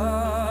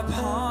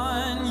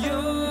upon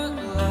your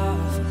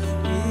love.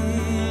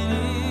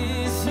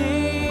 It is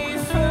a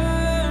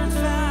firm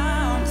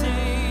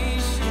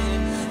foundation,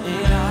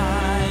 and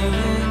I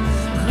will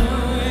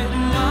grow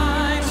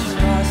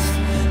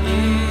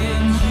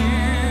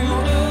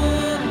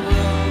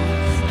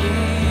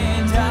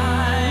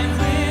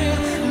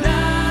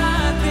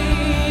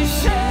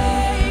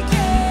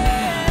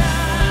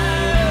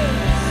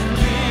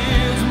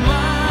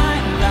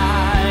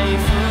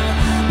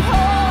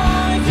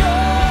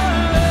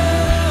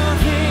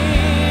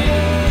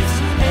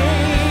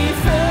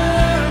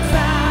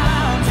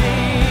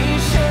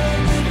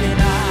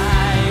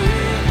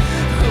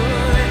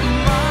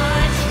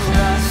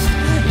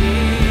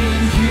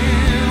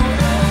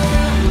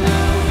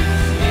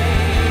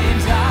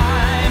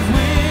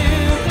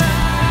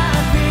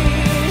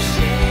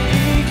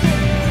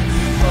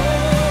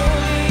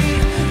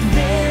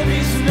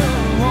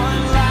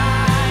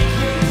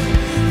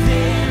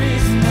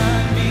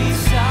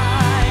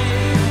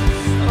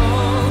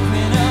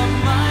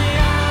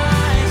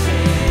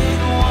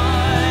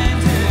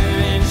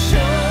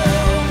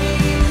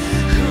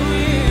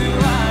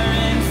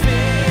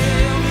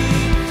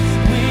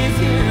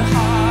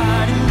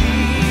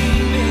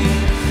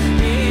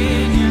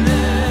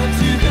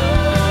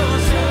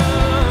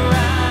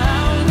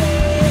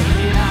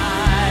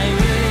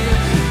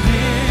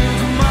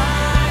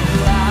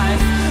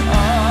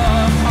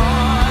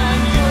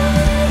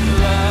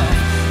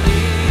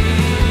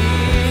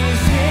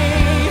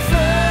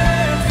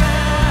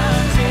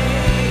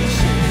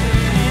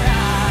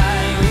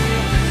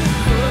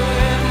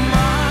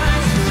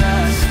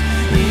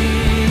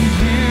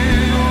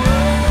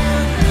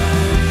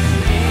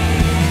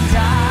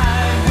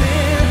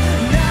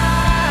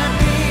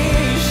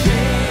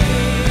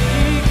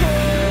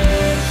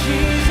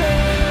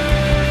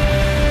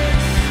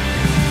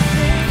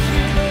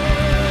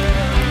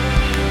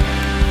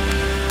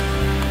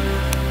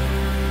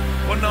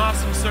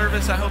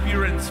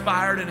are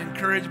inspired and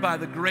encouraged by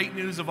the great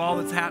news of all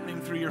that's happening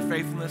through your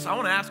faithfulness, I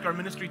want to ask our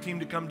ministry team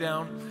to come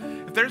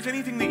down. If there's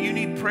anything that you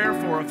need prayer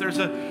for, if there's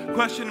a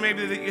question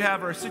maybe that you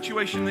have or a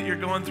situation that you're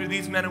going through,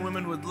 these men and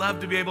women would love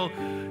to be able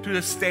to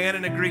just stand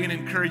and agree and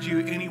encourage you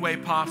any way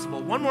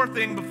possible. One more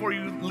thing before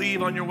you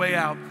leave on your way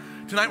out.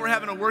 Tonight we're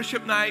having a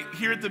worship night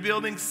here at the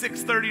building.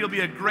 6:30 will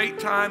be a great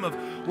time of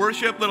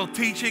worship, little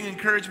teaching,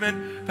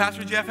 encouragement.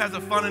 Pastor Jeff has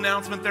a fun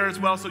announcement there as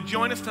well. So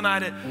join us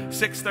tonight at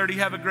 6:30.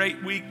 Have a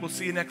great week. We'll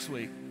see you next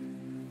week.